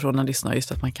fått tips ifrån en lyssnare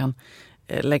just att man kan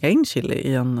lägga in chili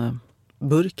i en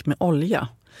burk med olja.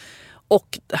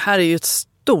 Och det här är ju ett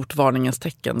stort varningens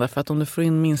tecken, därför att om du får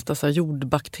in minsta så här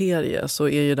jordbakterie så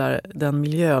är ju den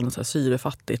miljön så här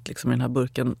syrefattigt liksom i den här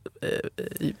burken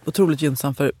otroligt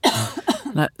gynnsam för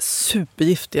den här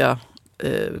supergiftiga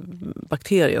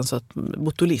bakterien, så att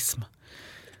botulism.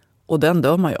 Och den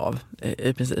dör man ju av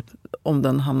i princip om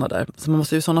den hamnar där. Så man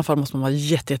måste, i sådana fall måste man vara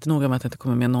jättenoga med att det inte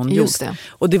kommer med någon jord. Just det.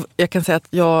 Och jag kan säga att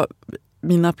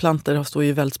mina plantor står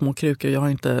i väldigt små krukor. Jag har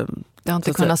inte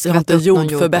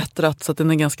jordförbättrat så att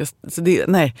den är ganska...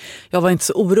 Nej, jag var inte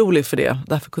så orolig för det.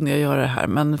 Därför kunde jag göra det här.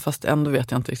 Men fast ändå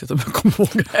vet jag inte riktigt om jag kommer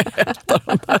ihåg att äta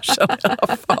den här sen i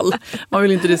alla fall. Man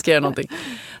vill inte riskera någonting.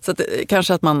 Så att,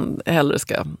 kanske att man hellre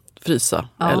ska frysa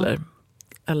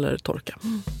eller torka.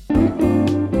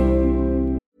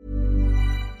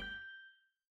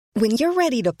 When you're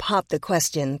ready to pop the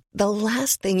question, the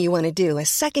last thing you want to do is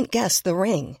second-guess the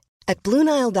ring. At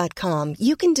BlueNile.com,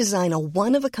 you can design a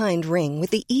one-of-a-kind ring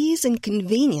with the ease and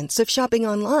convenience of shopping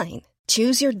online.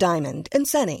 Choose your diamond and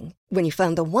setting. When you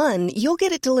find the one, you'll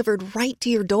get it delivered right to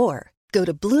your door. Go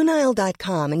to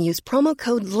BlueNile.com and use promo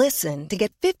code LISTEN to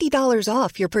get $50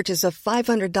 off your purchase of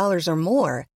 $500 or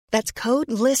more. That's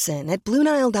code LISTEN at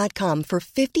BlueNile.com for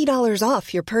 $50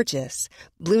 off your purchase.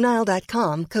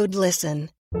 BlueNile.com, code LISTEN.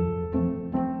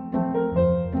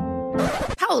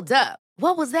 Hold up.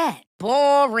 What was that?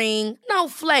 Boring. No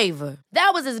flavor.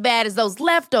 That was as bad as those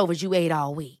leftovers you ate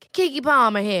all week. Keke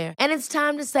Palmer here, and it's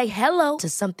time to say hello to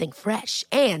something fresh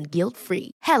and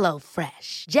guilt-free. Hello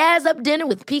Fresh. Jazz up dinner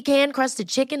with pecan-crusted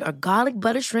chicken or garlic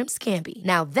butter shrimp scampi.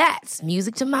 Now that's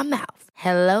music to my mouth.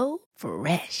 Hello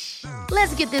Fresh.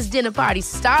 Let's get this dinner party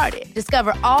started.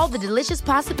 Discover all the delicious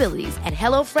possibilities at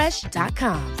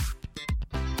hellofresh.com.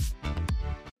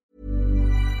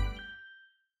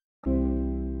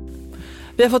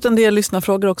 Vi har fått en del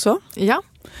lyssnarfrågor också. Ja.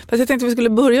 Fast jag tänkte vi skulle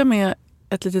börja med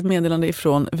ett litet meddelande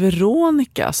ifrån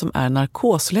Veronica som är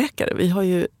narkosläkare. Vi har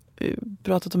ju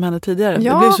pratat om henne tidigare.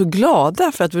 Ja. Vi blev så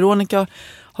glada för att Veronica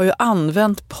har ju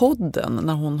använt podden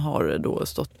när hon har då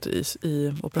stått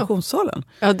i operationssalen.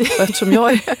 Ja, det... Eftersom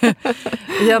jag är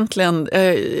egentligen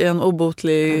en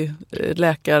obotlig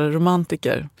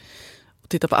läkarromantiker och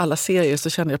tittar på alla serier, så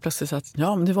kände jag plötsligt att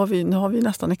men nu har vi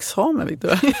nästan examen,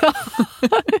 Victoria. Ja.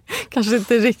 Kanske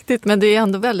inte riktigt, men det är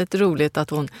ändå väldigt roligt att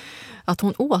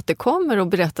hon återkommer och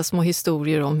berättar små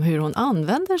historier om hur hon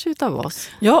använder sig av oss.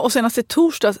 Ja, och senast i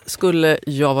torsdag skulle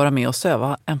jag vara med och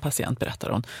söva en patient, berättar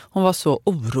hon. Hon var så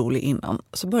orolig innan.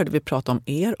 Så började vi prata om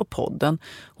er och podden.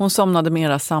 Hon somnade med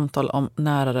era samtal om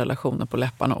nära relationer på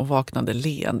läpparna och vaknade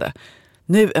leende.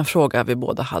 Nu en fråga vi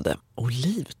båda hade.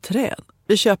 Olivträd.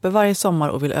 Vi köper varje sommar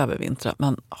och vill övervintra,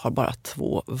 men har bara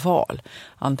 2 val.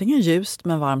 Antingen ljust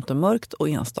men varmt och mörkt och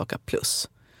enstaka plus.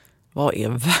 Vad är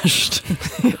värst?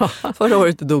 Ja. Förra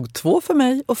året dog 2 för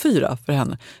mig och 4 för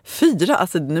henne. 4?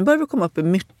 Alltså nu börjar vi komma upp i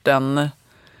myrten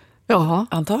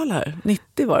antal här.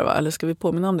 90 var det, va? Eller ska vi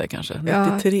påminna om det kanske?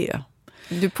 93. Ja.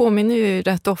 Du påminner ju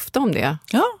rätt ofta om det.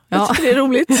 Ja, jag tycker det är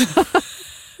roligt.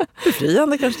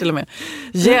 Befriande kanske till och med.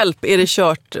 Hjälp, är det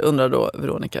kört, undrar då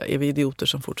Veronica. Är vi idioter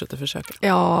som fortsätter försöka?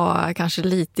 Ja, kanske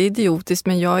lite idiotiskt,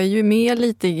 men jag är ju med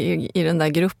lite i den där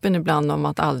gruppen ibland om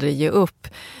att aldrig ge upp.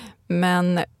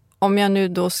 Men om jag nu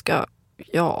då ska,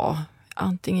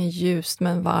 antingen ljust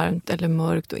men varmt eller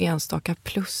mörkt och enstaka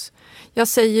plus. Jag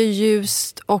säger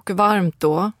ljust och varmt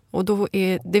då. Och då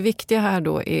är det viktiga här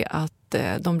då är att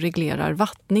de reglerar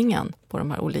vattningen på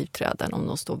de här olivträden om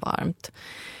de står varmt.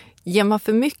 Ger man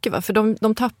för mycket, för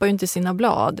de tappar ju inte sina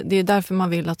blad. Det är därför man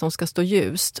vill att de ska stå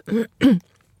ljust.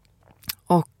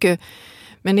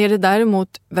 Men är det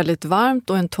däremot väldigt varmt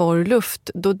och en torr luft,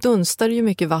 då dunstar det ju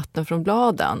mycket vatten från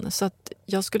bladen. Så att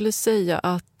jag skulle säga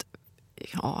att,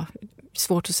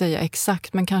 svårt att säga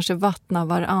exakt, men kanske vattna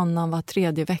var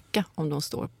 3:e vecka om de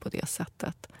står på det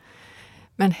sättet.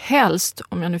 Men helst,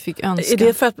 om jag nu fick önska...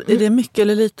 Är det mycket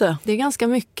eller lite? Det är ganska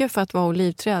mycket för att vara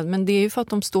olivträd, men det är ju för att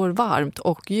de står varmt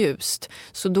och ljust.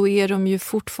 Så då är de ju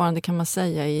fortfarande, kan man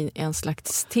säga, i en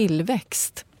slags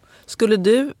tillväxt. Skulle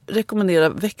du rekommendera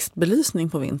växtbelysning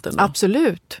på vintern då?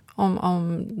 Absolut,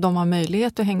 om de har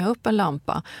möjlighet att hänga upp en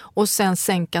lampa och sen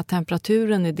sänka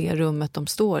temperaturen i det rummet de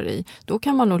står i. Då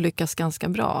kan man nog lyckas ganska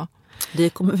bra. Det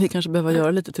kommer vi kanske behöva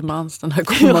göra lite till mans den här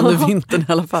kommande vintern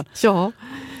i alla fall. Ja,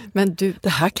 men det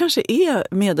här kanske är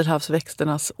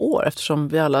medelhavsväxternas år, eftersom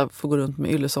vi alla får gå runt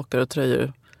med yllesockar och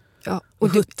tröjor. Ja, och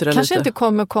det kanske inte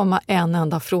kommer komma en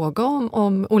enda fråga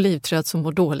om olivträd som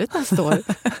mår dåligt nästa år.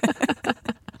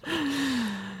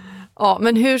 Ja,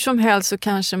 men hur som helst så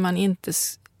kanske man inte...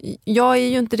 Jag är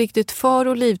ju inte riktigt för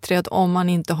olivträd om man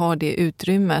inte har det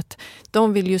utrymmet.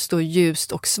 De vill ju stå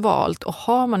ljust och svalt, och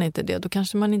har man inte det, då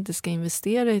kanske man inte ska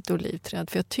investera i ett olivträd.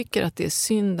 För jag tycker att det är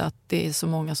synd att det är så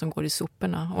många som går i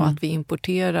soporna och att vi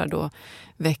importerar då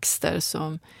växter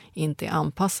som inte är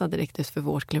anpassade riktigt för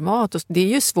vårt klimat. Och det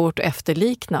är ju svårt att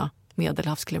efterlikna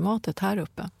medelhavsklimatet här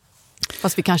uppe.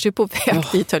 Fast vi kanske är på väg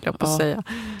dit, höll jag på att säga.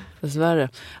 Dessvärre.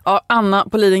 Ja, Anna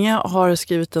på Lidingö har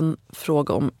skrivit en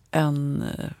fråga om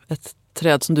ett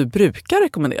träd som du brukar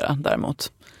rekommendera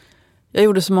däremot. Jag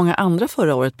gjorde så många andra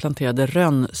förra året, planterade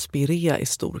rönnspirea i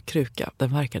stor kruka.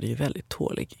 Den verkade ju väldigt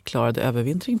tålig. Klarade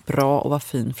övervintring bra och var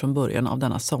fin från början av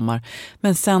denna sommar.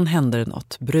 Men sen hände det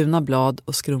något. Bruna blad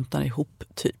och skrumpnar ihop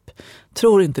typ.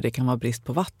 Tror inte det kan vara brist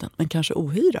på vatten, men kanske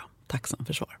ohyra. Tacksam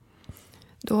för svar.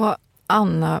 Då har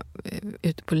Anna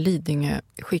ute på Lidingö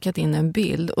skickat in en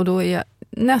bild, och då är jag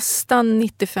nästan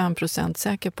 95%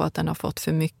 säker på att den har fått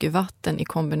för mycket vatten i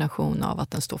kombination av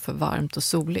att den står för varmt och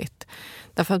soligt.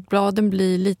 Därför att bladen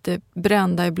blir lite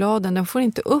brända i bladen. Den får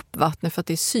inte upp vattnet för att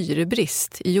det är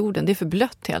syrebrist i jorden. Det är för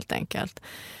blött helt enkelt.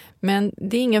 Men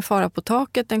det är ingen fara på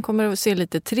taket. Den kommer att se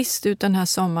lite trist ut den här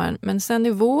sommaren. Men sen i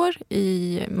vår,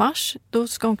 i mars, då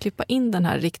ska hon klippa in den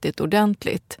här riktigt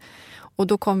ordentligt. Och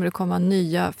då kommer det komma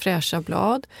nya fräscha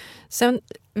blad. Sen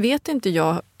vet inte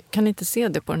jag, kan inte se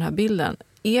det på den här bilden.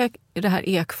 Är det här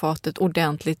ekfatet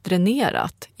ordentligt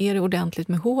dränerat? Är det ordentligt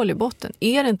med hål i botten?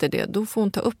 Är det inte det, då får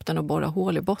hon ta upp den och borra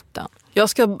hål i botten. Jag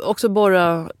ska också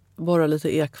borra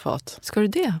lite ekfat. Ska du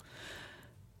det?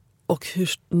 Och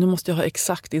nu måste jag ha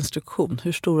exakt instruktion.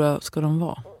 Hur stora ska de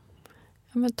vara?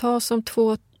 Ja, men ta som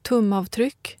 2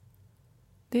 tumavtryck.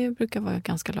 Det brukar vara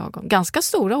ganska lagom. Ganska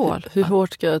stora hål. Hur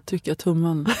hårt ska jag trycka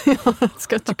tummen?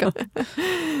 Ska jag trycka?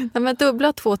 Nej, men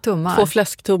dubbla 2 tummar. 2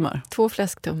 fläsktummar. 2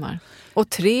 fläsktummar. Och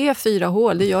 3-4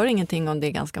 hål, det gör ingenting om det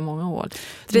är ganska många hål.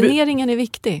 Dräneringen är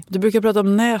viktig. Du brukar prata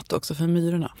om nät också för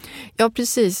myrorna. Ja,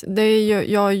 precis.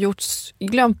 Jag har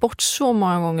glömt bort så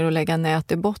många gånger att lägga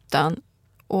nät i botten.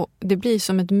 och det blir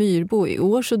som ett myrbo. I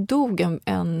år så dog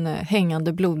en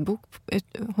hängande blodbok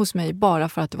hos mig bara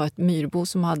för att det var ett myrbo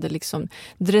som hade liksom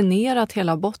dränerat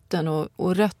hela botten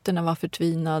och rötterna var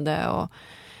förtvinade. Och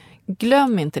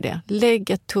glöm inte det. Lägg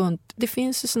ett tunt... Det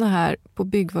finns ju såna här, på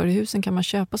byggvaruhusen kan man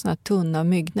köpa såna här tunna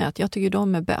myggnät. Jag tycker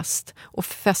de är bäst. Och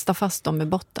fästa fast dem i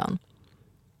botten.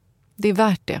 Det är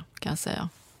värt det, kan jag säga.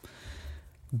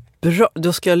 Bra,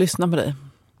 då ska jag lyssna på dig.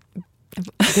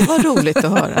 Det var roligt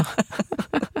att höra.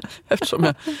 Eftersom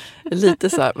jag är lite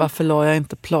så här, varför la jag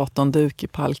inte platonduk i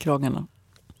pallkragarna?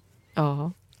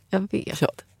 Ja, jag vet.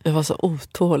 Jag var så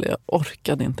otålig, jag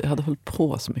orkade inte. Jag hade hållit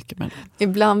på så mycket med det.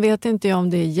 Ibland vet inte jag om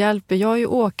det hjälper. Jag har ju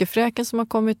åkerfräken som har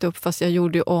kommit upp fast jag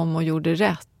gjorde om och gjorde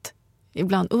rätt.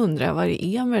 Ibland undrar jag vad det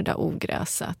är med det där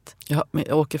ogräset. Ja,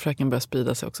 men åkerfräken börjar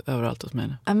sprida sig också överallt hos mig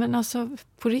nu. Ja, men alltså,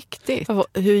 på riktigt.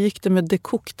 Hur gick det med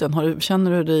dekokten?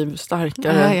 Känner du dig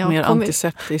starkare, mer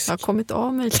antiseptisk? Jag har kommit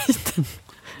av mig lite.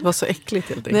 Det var så äckligt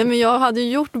helt enkelt. Nej, men jag hade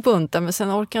gjort buntar, men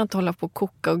sen orkar jag inte hålla på och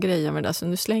koka och greja med det där. Så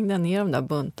nu slängde jag ner de där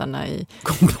buntarna i...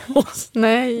 kompost?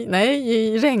 Nej,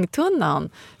 i regntunnan.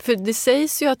 För det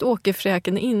sägs ju att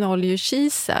åkerfräken innehåller ju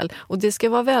kisel. Och det ska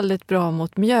vara väldigt bra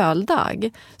mot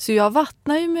mjöldagg. Så jag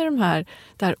vattnar ju med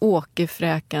där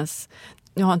åkerfräkens...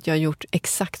 Nu har inte jag gjort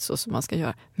exakt så som man ska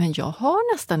göra. Men jag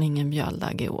har nästan ingen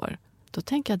mjöldagg i år. Då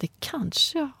tänker jag att det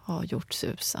kanske har gjort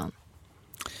susen.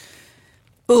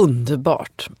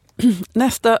 Underbart.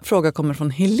 Nästa fråga kommer från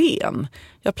Helene.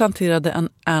 Jag planterade en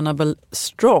Annabelle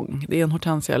Strong. Det är en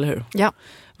hortensia, eller hur? Ja.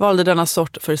 Valde denna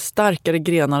sort för starkare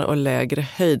grenar och lägre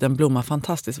höjd. Den blommar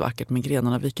fantastiskt vackert med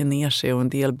grenarna viker ner sig och en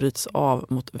del bryts av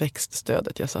mot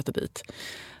växtstödet jag satte dit.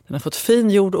 Den har fått fin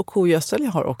jord och kogödsel.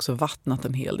 Jag har också vattnat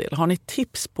en hel del. Har ni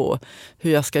tips på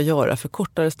hur jag ska göra för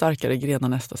kortare, starkare grenar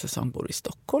nästa säsong? Bor i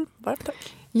Stockholm. Varmt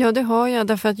tack. Ja, det har jag.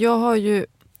 Därför att jag har ju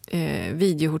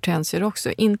videohortensier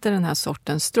också. Inte den här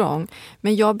sorten strong.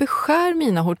 Men jag beskär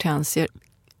mina hortensier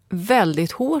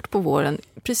väldigt hårt på våren.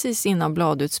 Precis innan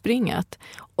bladutspringet.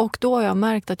 Och då har jag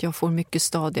märkt att jag får mycket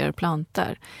stadigare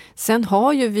planter. Sen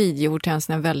har ju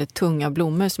videohortensierna väldigt tunga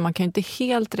blommor. Så man kan ju inte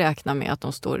helt räkna med att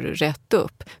de står rätt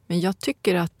upp. Men jag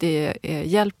tycker att det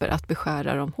hjälper att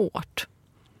beskära dem hårt.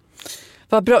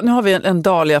 Vad bra. Nu har vi en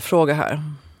dahlia-fråga här.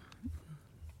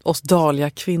 Oss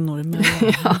dahlia-kvinnor med.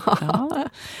 Ja.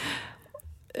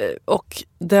 Och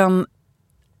den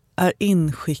är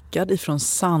inskickad ifrån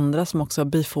Sandra som också har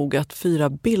bifogat 4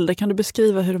 bilder. Kan du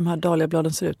beskriva hur de här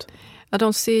dahliabladen ser ut? Ja,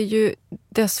 de ser ju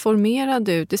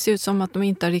desformerade ut. Det ser ut som att de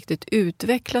inte har riktigt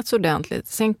utvecklats ordentligt.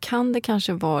 Sen kan det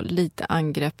kanske vara lite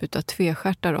angrepp utav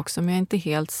tvestjärtar också, men jag är inte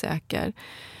helt säker.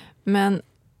 Men...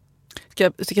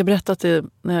 Ska jag berätta att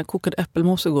när jag kokade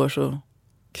äppelmos igår så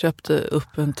kröpte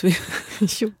upp en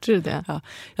Gjorde du det? Ja.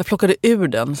 Jag plockade ur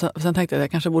den. Sen tänkte jag att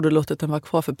jag kanske borde låtit den vara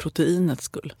kvar för proteinets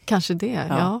skull. Kanske det,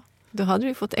 ja. Då hade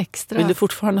du fått extra... Vill du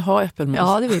fortfarande ha äppelmos?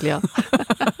 Ja, det vill jag.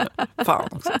 Fan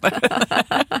också.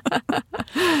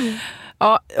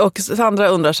 Ja, och Sandra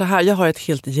undrar så här. Jag har ett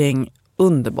helt gäng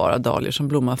underbara dahlior som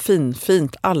blommar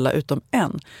fint, alla utom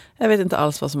en. Jag vet inte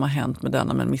alls vad som har hänt med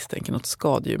denna, men misstänker något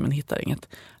skadedjur men hittar inget.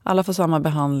 Alla får samma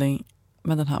behandling,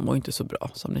 men den här mår inte så bra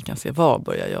som ni kan se. Vad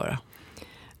bör jag göra?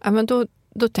 Ja, men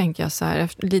då tänker jag så här,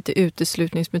 lite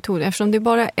uteslutningsmetod. Eftersom det är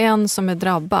bara en som är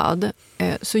drabbad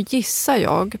så gissar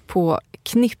jag på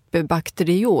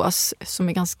knippebakterios som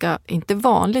är ganska, inte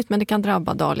vanligt, men det kan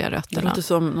drabba dahliarötterna. Det låter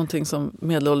som någonting som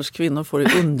medelålders kvinnor får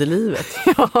i underlivet.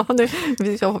 Ja,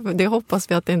 det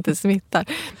hoppas vi att det inte smittar.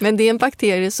 Men det är en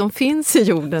bakterie som finns i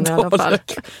jorden i alla fall.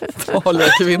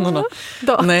 Dahliakvinnorna.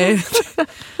 Nej,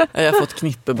 jag har fått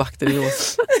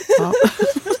knippebakterios. Ja.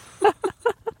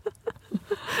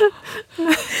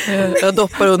 Jag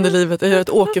doppar underlivet, jag gör ett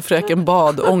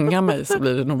åkerfräkenbad, ångar mig så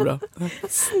blir det nog bra.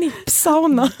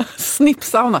 Snippsauna.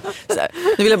 Snippsauna.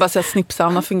 Nu vill jag bara säga att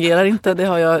snippsauna fungerar inte. Det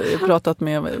har jag pratat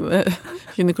med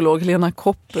gynekolog Lena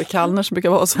Kopp-Kallner som brukar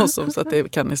vara så att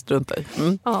det kan ni strunta i.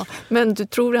 Mm. Ja, men du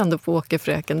tror ändå på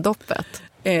åkerfräkendoppet?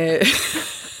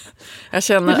 Jag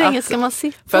känner hur länge ska man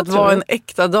sitta? För att vara en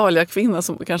äkta dahliakvinna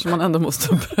så kanske man ändå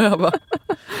måste pröva.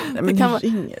 Nej, men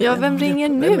ringer. Ja, vem ringer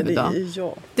nu då?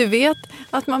 Ja. Du vet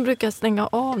att man brukar stänga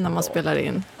av när man spelar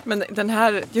in. Men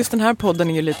just den här podden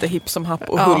är ju lite hipp som happ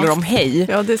och huller om hej.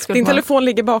 Ja, din telefon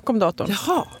ligger bakom datorn.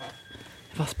 Jaha.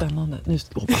 Vad spännande.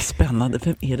 Vad spännande.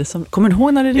 Vem är det som... Kommer du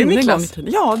ihåg när det ringde? Niklas.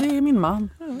 Ja, det är min man.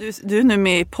 Du är nu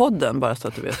med i podden, bara så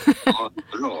att du vet. Ja,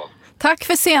 bra. Tack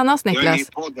för senast, Niklas. Jag är med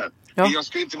i podden. Ja. Jag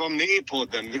ska inte vara med i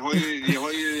podden. Vi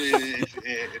har ju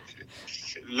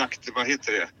lagt, vad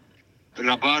heter det?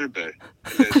 Rabarber.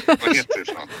 Vad heter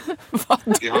det fan?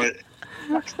 Vi har...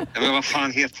 Ja, men vad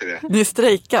fan heter det? Ni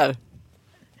strejkar.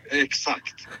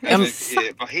 Exakt.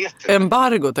 Vad heter det?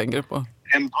 Embargo tänker du på?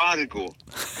 Embargo.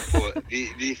 Och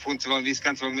vi ska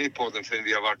inte vara med i podden förrän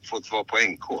vi har fått vara på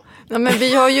NK. Ja, men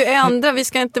vi har ju ändrat, vi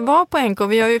ska inte vara på NK.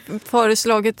 Vi har ju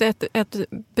föreslagit ett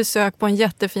besök på en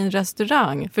jättefin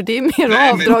restaurang. För det är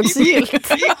mer avdragsgillt. Vi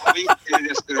skiter i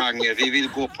restauranger, vi vill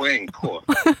gå på NK.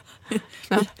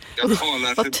 Jag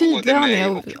talar för både mig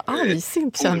och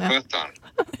poolskötaren.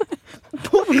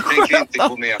 Vi tänker inte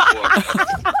gå med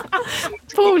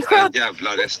på en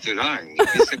jävla restaurang.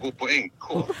 Vi ska gå på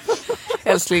NK.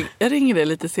 Älskling, jag ringer dig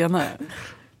lite senare.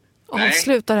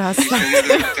 Avsluta det här snabbt. Vi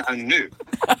ska göra det nu.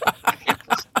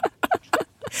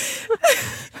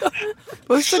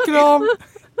 Puss och kram.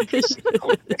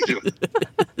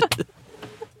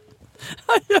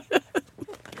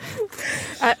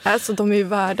 Alltså de är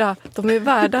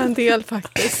värda en del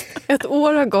faktiskt. Ett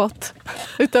år har gått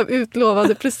utav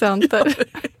utlovade presenter.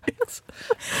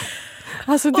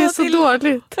 Alltså det är så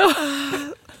dåligt.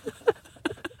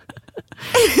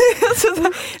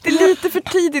 Det är lite för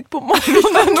tidigt på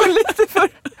morgonen och lite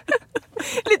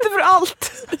för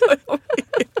allt.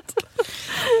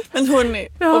 Men hörni,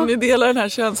 om ni delar den här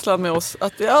känslan med oss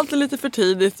att det är alltid lite för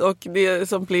tidigt och det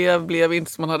som blev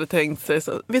inte som man hade tänkt sig.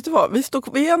 Så, vet du vad,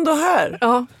 vi är ändå här.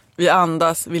 Ja. Vi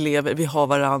andas, vi lever, vi har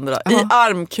varandra. I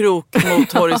armkrok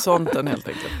mot horisonten helt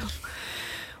enkelt.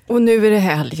 Och nu är det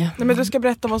helg. Nej, men du ska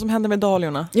berätta vad som hände med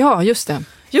dahliorna. Ja, just det.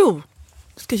 Jo,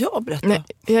 ska jag berätta? Nej,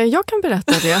 jag kan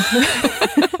berätta det.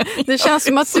 Det känns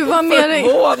som att du var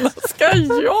med. Ska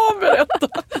jag berätta?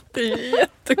 Det är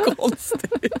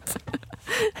jättekonstigt.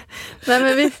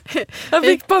 Nej, men jag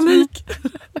fick panik.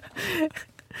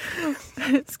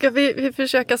 Ska vi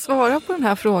försöka svara på den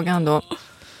här frågan då?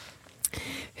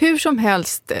 Hur som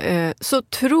helst så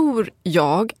tror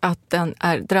jag att den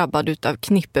är drabbad av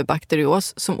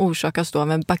knippebakterios som orsakas då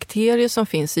av en bakterie som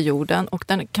finns i jorden och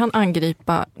den kan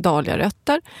angripa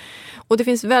dahliarötter. Och det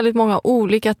finns väldigt många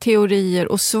olika teorier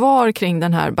och svar kring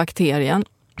den här bakterien.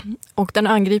 Och den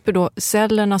angriper då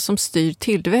cellerna som styr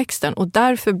tillväxten och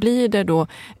därför blir det då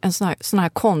en sån här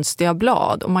konstiga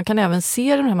blad. Och man kan även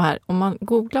se de här, om man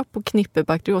googlar på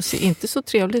knippebakterios, ser inte så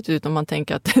trevligt ut om man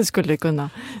tänker att det skulle kunna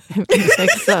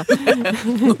växa.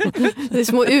 Det är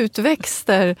små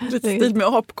utväxter. Lite stil med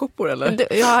apkoppor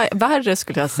eller? Ja, värre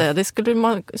skulle jag säga. Det skulle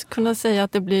man kunna säga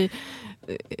att det blir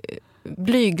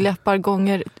blygläppar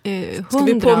gånger 100. Ska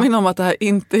vi påminna om att det här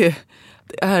inte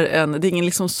det är ingen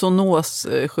liksom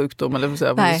zoonos-sjukdom eller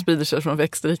som sprider sig från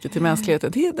växtriket till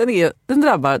mänskligheten. Den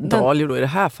drabbar dahlior då i det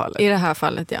här fallet. I det här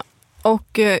fallet, ja.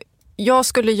 Och jag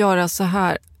skulle göra så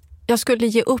här. Jag skulle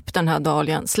ge upp den här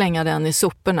dahlian, slänga den i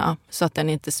soporna så att den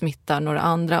inte smittar några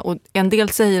andra. Och en del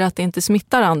säger att det inte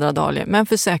smittar andra dahlior, men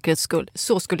för säkerhets skull,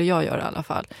 så skulle jag göra i alla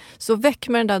fall. Så väck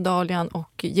med den där dahlian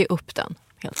och ge upp den,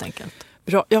 helt enkelt.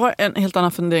 Bra, jag har en helt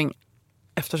annan fundering.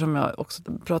 Eftersom jag också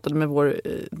pratade med vår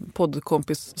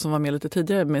poddkompis som var med lite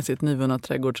tidigare med sitt nyvunna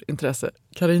trädgårdsintresse,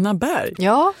 Carina Berg.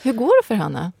 Ja, hur går det för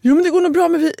henne? Jo, men det går nog bra,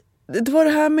 men det var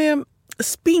det här med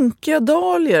spinkiga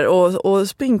dahlior och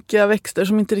spinkiga växter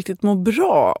som inte riktigt mår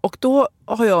bra. Och då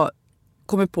har jag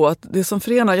kommit på att det som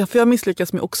förenar, för jag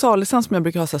misslyckas med oxalisan som jag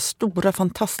brukar ha så här stora,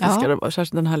 fantastiska,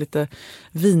 särskilt den här lite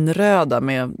vinröda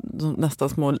med nästan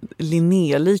små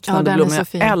linnéliknande blommor.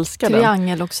 Jag älskar den.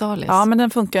 Triangeloxalis. Ja, men den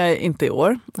funkar inte i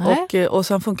år. Och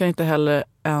sen funkar inte heller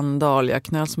en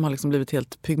dahliaknöl som har liksom blivit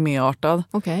helt pygméartad.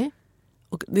 Okej.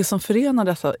 Och det som förenar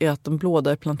dessa är att de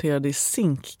blåda är planterade i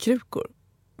zinkkrukor.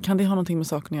 Kan det ha någonting med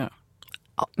saken att göra?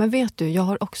 Ja, men vet du, jag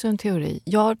har också en teori.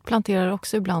 Jag planterar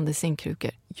också ibland i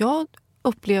zinkkrukor. Jag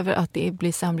upplever att det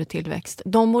blir sämre tillväxt.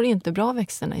 De mår inte bra,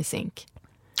 växterna i zink.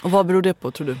 Och vad beror det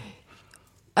på, tror du?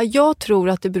 Jag tror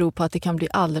att det beror på att det kan bli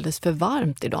alldeles för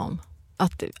varmt i dem.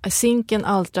 Att zinken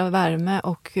alstrar värme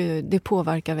och det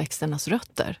påverkar växternas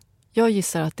rötter. Jag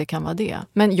gissar att det kan vara det.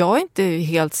 Men jag är inte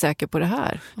helt säker på det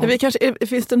här.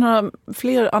 Finns det några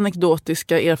fler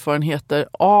anekdotiska erfarenheter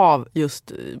av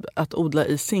just att odla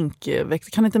i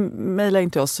zinkväxter? Kan inte mejla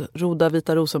in till oss,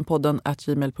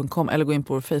 rodavitarosenpodden@gmail.com eller gå in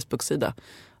på vår Facebook-sida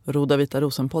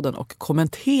Rodavitarosenpodden och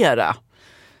kommentera.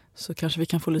 Så kanske vi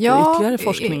kan få lite ytterligare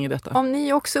forskning i detta. Om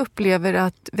ni också upplever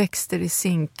att växter i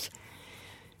zinkkrukor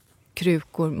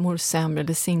mår sämre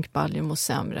eller zinkbaljor mår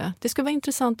sämre. Det ska vara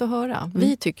intressant att höra.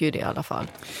 Vi tycker ju det i alla fall.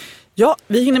 Ja,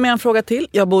 vi hinner med en fråga till.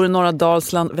 Jag bor i norra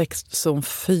Dalsland, växt som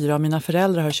 4 av mina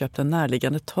föräldrar har köpt en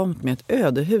närliggande tomt med ett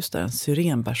ödehus där en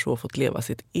syrenbärså fått leva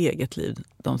sitt eget liv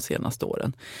de senaste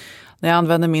åren. När jag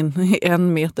använder min 1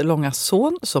 meter långa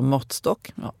son som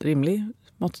måttstock, rimlig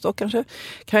måttstock kanske,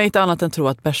 kan jag inte annat än tro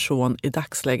att bersån i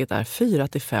dagsläget är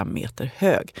 4-5 meter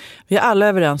hög. Vi är alla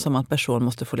överens om att bersån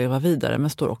måste få leva vidare, men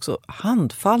står också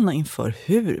handfallna inför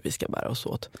hur vi ska bära oss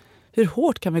åt. Hur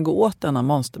hårt kan vi gå åt denna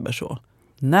monsterberså?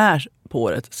 När på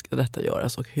året ska detta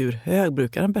göras och hur hög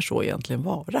brukar en berså egentligen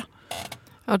vara?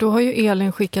 Ja, då har ju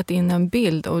Elin skickat in en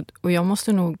bild och jag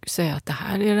måste nog säga att det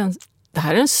här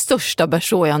är den största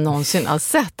berså jag någonsin har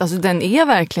sett. Alltså den är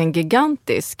verkligen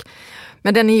gigantisk.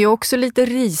 Men den är ju också lite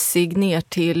risig ner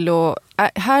till och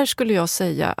här skulle jag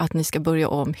säga att ni ska börja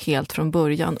om helt från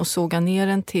början och såga ner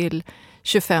den till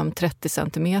 25-30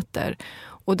 centimeter.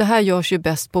 Och det här görs ju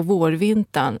bäst på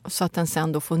vårvintern så att den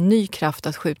sen då får ny kraft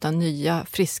att skjuta nya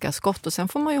friska skott. Och sen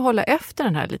får man ju hålla efter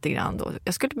den här lite grann då.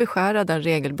 Jag skulle beskära den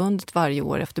regelbundet varje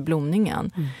år efter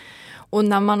blomningen. Mm. Och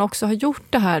när man också har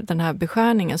gjort den här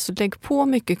beskärningen så lägg på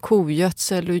mycket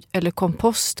kogödsel eller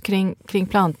kompost kring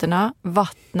plantorna.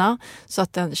 Vattna så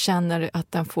att den känner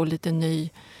att den får lite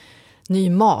ny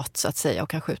mat så att säga och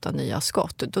kan skjuta nya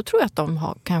skott. Då tror jag att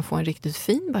de kan få en riktigt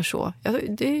fin berså.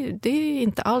 Det är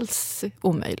inte alls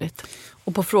omöjligt.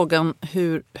 Och på frågan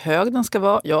hur hög den ska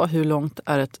vara, hur långt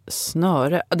är ett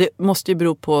snöre? Det måste ju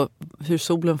bero på hur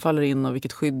solen faller in och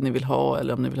vilket skydd ni vill ha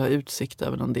eller om ni vill ha utsikt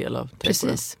över någon del av trädgården.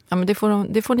 Precis. Ja, men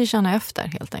det får ni känna efter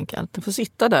helt enkelt. Du får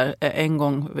sitta där en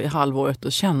gång i halvåret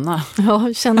och känna.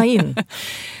 Ja, känna in.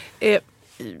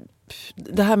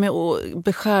 Det här med att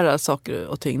beskära saker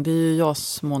och ting, det är ju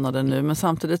jasmånaden nu. Men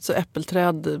samtidigt så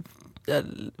äppelträd,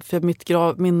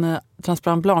 för min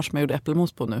transparent blanche som jag gjorde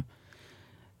äppelmos på nu,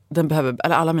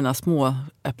 alla mina små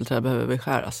äppelträd behöver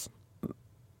beskäras.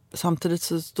 Samtidigt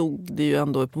så stod det ju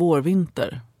ändå upp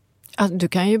vårvinter. Alltså, du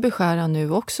kan ju beskära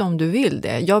nu också om du vill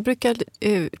det. Jag brukar,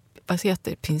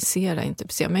 pincera,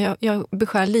 men jag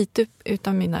beskär lite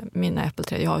utav mina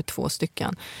äppelträd. Jag har 2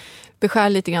 stycken. Beskär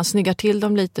lite grann, snyggar till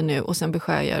dem lite nu och sen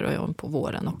beskär jag dem på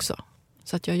våren också.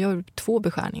 Så att jag gör 2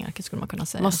 beskärningar skulle man kunna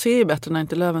säga. Man ser ju bättre när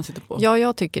inte löven sitter på. Ja,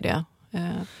 jag tycker det.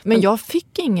 Men jag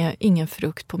fick ingen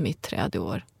frukt på mitt träd i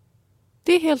år.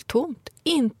 Det är helt tomt.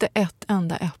 Inte ett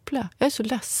enda äpple. Jag är så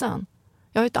ledsen.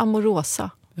 Jag har ett amorosa.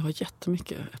 Jag har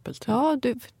jättemycket äppelträd. Ja,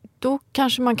 då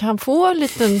kanske man kan få en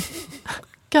liten...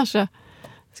 kanske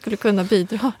skulle kunna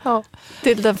bidra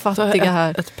till den fattiga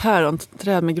här. Ett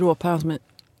päronträd med gråpäron som är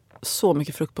så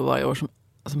mycket frukt på varje år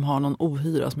som har någon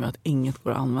ohyra som gör att inget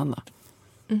går att använda.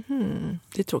 Mm-hmm.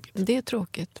 Det är tråkigt. Det är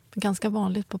tråkigt. Ganska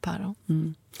vanligt på päron.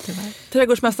 Mm.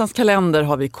 Trädgårdsmästarens kalender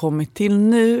har vi kommit till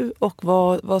nu. Och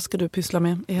vad ska du pyssla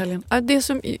med i helgen?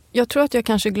 Jag tror att jag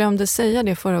kanske glömde säga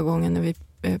det förra gången när vi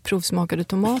provsmakade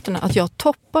tomaterna. Att jag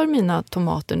toppar mina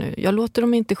tomater nu. Jag låter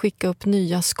dem inte skicka upp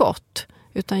nya skott.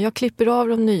 Utan jag klipper av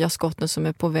de nya skotten som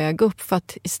är på väg upp för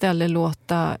att istället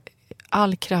låta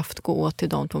all kraft gå åt till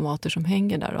de tomater som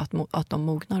hänger där och att de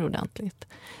mognar ordentligt.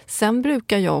 Sen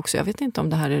brukar jag också, jag vet inte om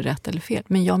det här är rätt eller fel,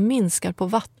 men jag minskar på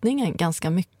vattningen ganska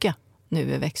mycket nu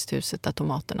i växthuset där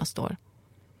tomaterna står.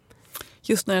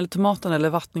 Just när det gäller tomaterna eller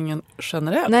vattningen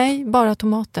generellt? Nej, bara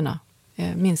tomaterna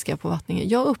minskar på vattningen.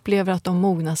 Jag upplever att de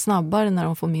mognar snabbare när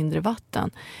de får mindre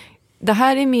vatten. Det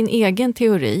här är min egen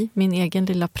teori, min egen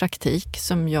lilla praktik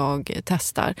som jag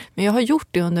testar. Men jag har gjort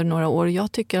det under några år och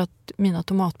jag tycker att mina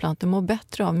tomatplantor mår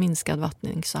bättre av minskad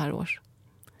vattning så här års.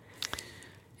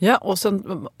 Ja, och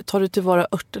sen tar du tillvara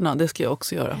örterna, det ska jag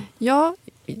också göra. Ja,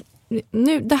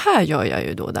 det här gör jag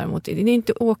ju då däremot. Det är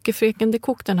inte åkerfreken, det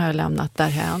kokten har jag lämnat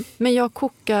därhän. Men jag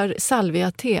kokar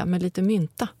salvia-te med lite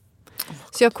mynta.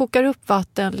 Så jag kokar upp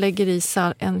vatten, lägger i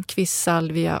en kvist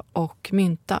salvia och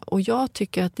mynta. Och jag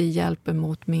tycker att det hjälper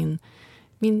mot min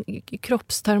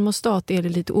kroppstermostat är det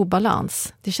lite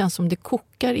obalans. Det känns som det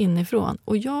kokar inifrån.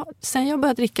 Och sen jag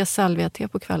började dricka salvia-te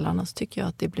på kvällarna så tycker jag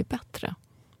att det blir bättre.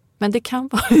 Men det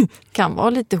kan vara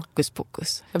lite hokus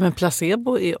pokus. Ja, men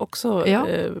placebo är också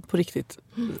på riktigt.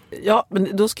 Ja,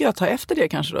 men då ska jag ta efter det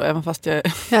kanske då, även fast jag...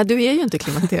 Ja, du är ju inte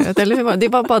klimakteriet, eller hur? Det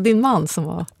var bara din man som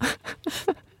var...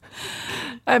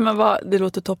 Nej, men det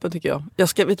låter toppen tycker jag.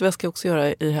 Vet du vad jag ska också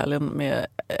göra i helgen med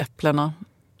äpplena?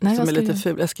 Nej, som är lite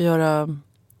ful. Jag ska göra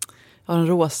en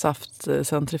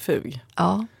råsaftcentrifug.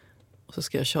 Ja. Och så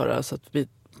ska jag köra så att vi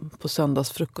på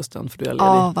söndagsfrukosten, för du är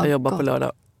ledig. Jag jobbar på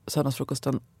lördag.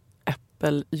 Söndagsfrukosten,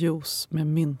 äppeljuice med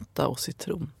mynta och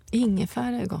citron.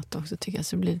 Ingefära är gott också tycker jag,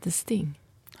 så det blir lite sting.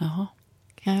 Jaha.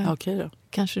 Okej då.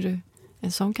 Kanske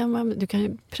du kan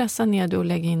ju pressa ner det och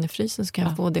lägga in i frysen så kan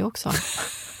jag få det också.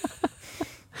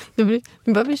 Det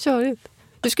börjar bli körigt.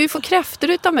 Du ska ju få kräftor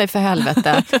utav mig för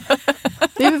helvete.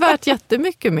 Det är ju värt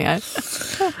jättemycket mer.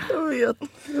 Jag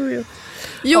vet.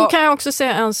 Jo, kan jag också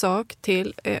säga en sak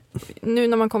till. Nu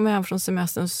när man kommer hem från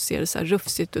semestern så ser det så här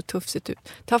rufsigt och tufsigt ut.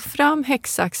 Ta fram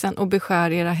häcksaxen och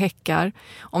beskär era häckar.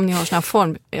 Om ni har såna här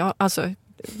form... Ja, alltså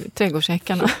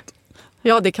trädgårdshäckarna.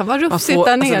 Ja, det kan vara rufsigt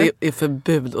där nere. Alltså det är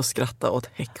förbud att skratta åt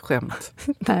häckskämt.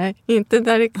 Nej, inte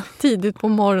när det är tidigt på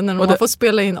morgonen och man får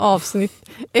spela in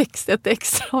ett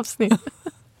extra avsnitt.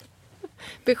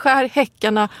 Beskär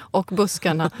häckarna och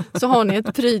buskarna så har ni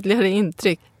ett prydligare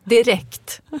intryck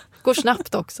direkt. Går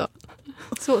snabbt också.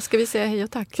 Så ska vi säga hej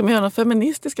och tack. Kan man göra en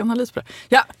feministisk analys på det?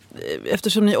 Ja,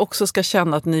 eftersom ni också ska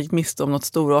känna att ni gick miste om något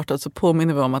storartat så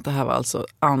påminner vi om att det här var alltså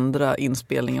andra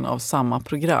inspelningen av samma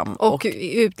program. Och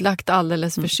utlagt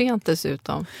alldeles för sent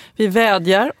dessutom. Vi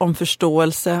vädjar om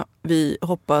förståelse. Vi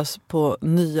hoppas på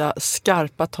nya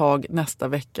skarpa tag nästa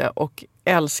vecka och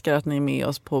älskar att ni är med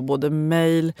oss på både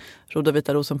mejl,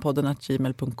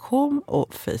 rodavitarosenpodden@gmail.com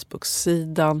och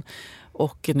Facebook-sidan.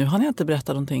 Och nu har ni inte berättat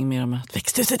någonting mer om att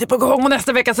växthuset är på gång och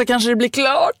nästa vecka så kanske det blir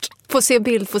klart. Få se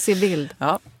bild.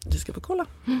 Ja, du ska få kolla.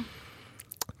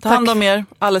 Ta hand om er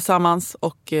allesammans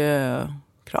och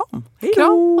kram. Hej då.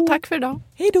 Kram och tack för idag.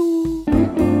 Hej då.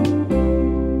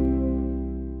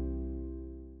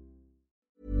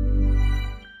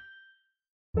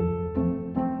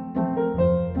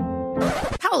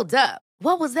 Hold up.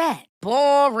 What was that?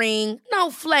 Boring.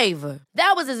 No flavor.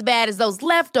 That was as bad as those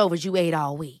leftovers you ate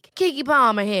all week. Keke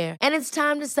Palmer here, and it's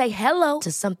time to say hello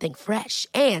to something fresh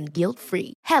and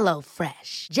guilt-free. Hello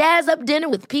Fresh. Jazz up dinner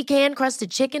with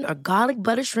pecan-crusted chicken or garlic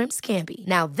butter shrimp scampi.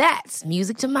 Now that's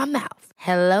music to my mouth.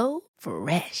 Hello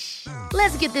Fresh.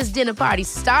 Let's get this dinner party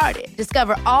started.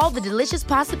 Discover all the delicious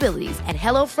possibilities at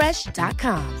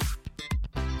hellofresh.com.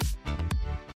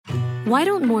 Why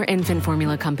don't more infant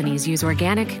formula companies use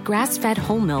organic, grass-fed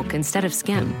whole milk instead of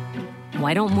skim?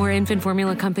 Why don't more infant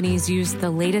formula companies use the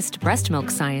latest breast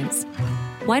milk science?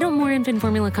 Why don't more infant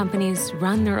formula companies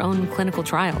run their own clinical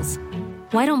trials?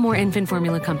 Why don't more infant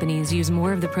formula companies use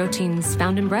more of the proteins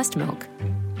found in breast milk?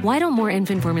 Why don't more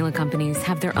infant formula companies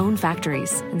have their own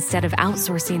factories instead of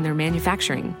outsourcing their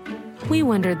manufacturing? We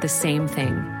wondered the same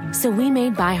thing. So we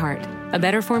made ByHeart, a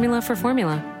better formula for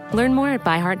formula. Learn more at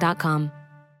byheart.com.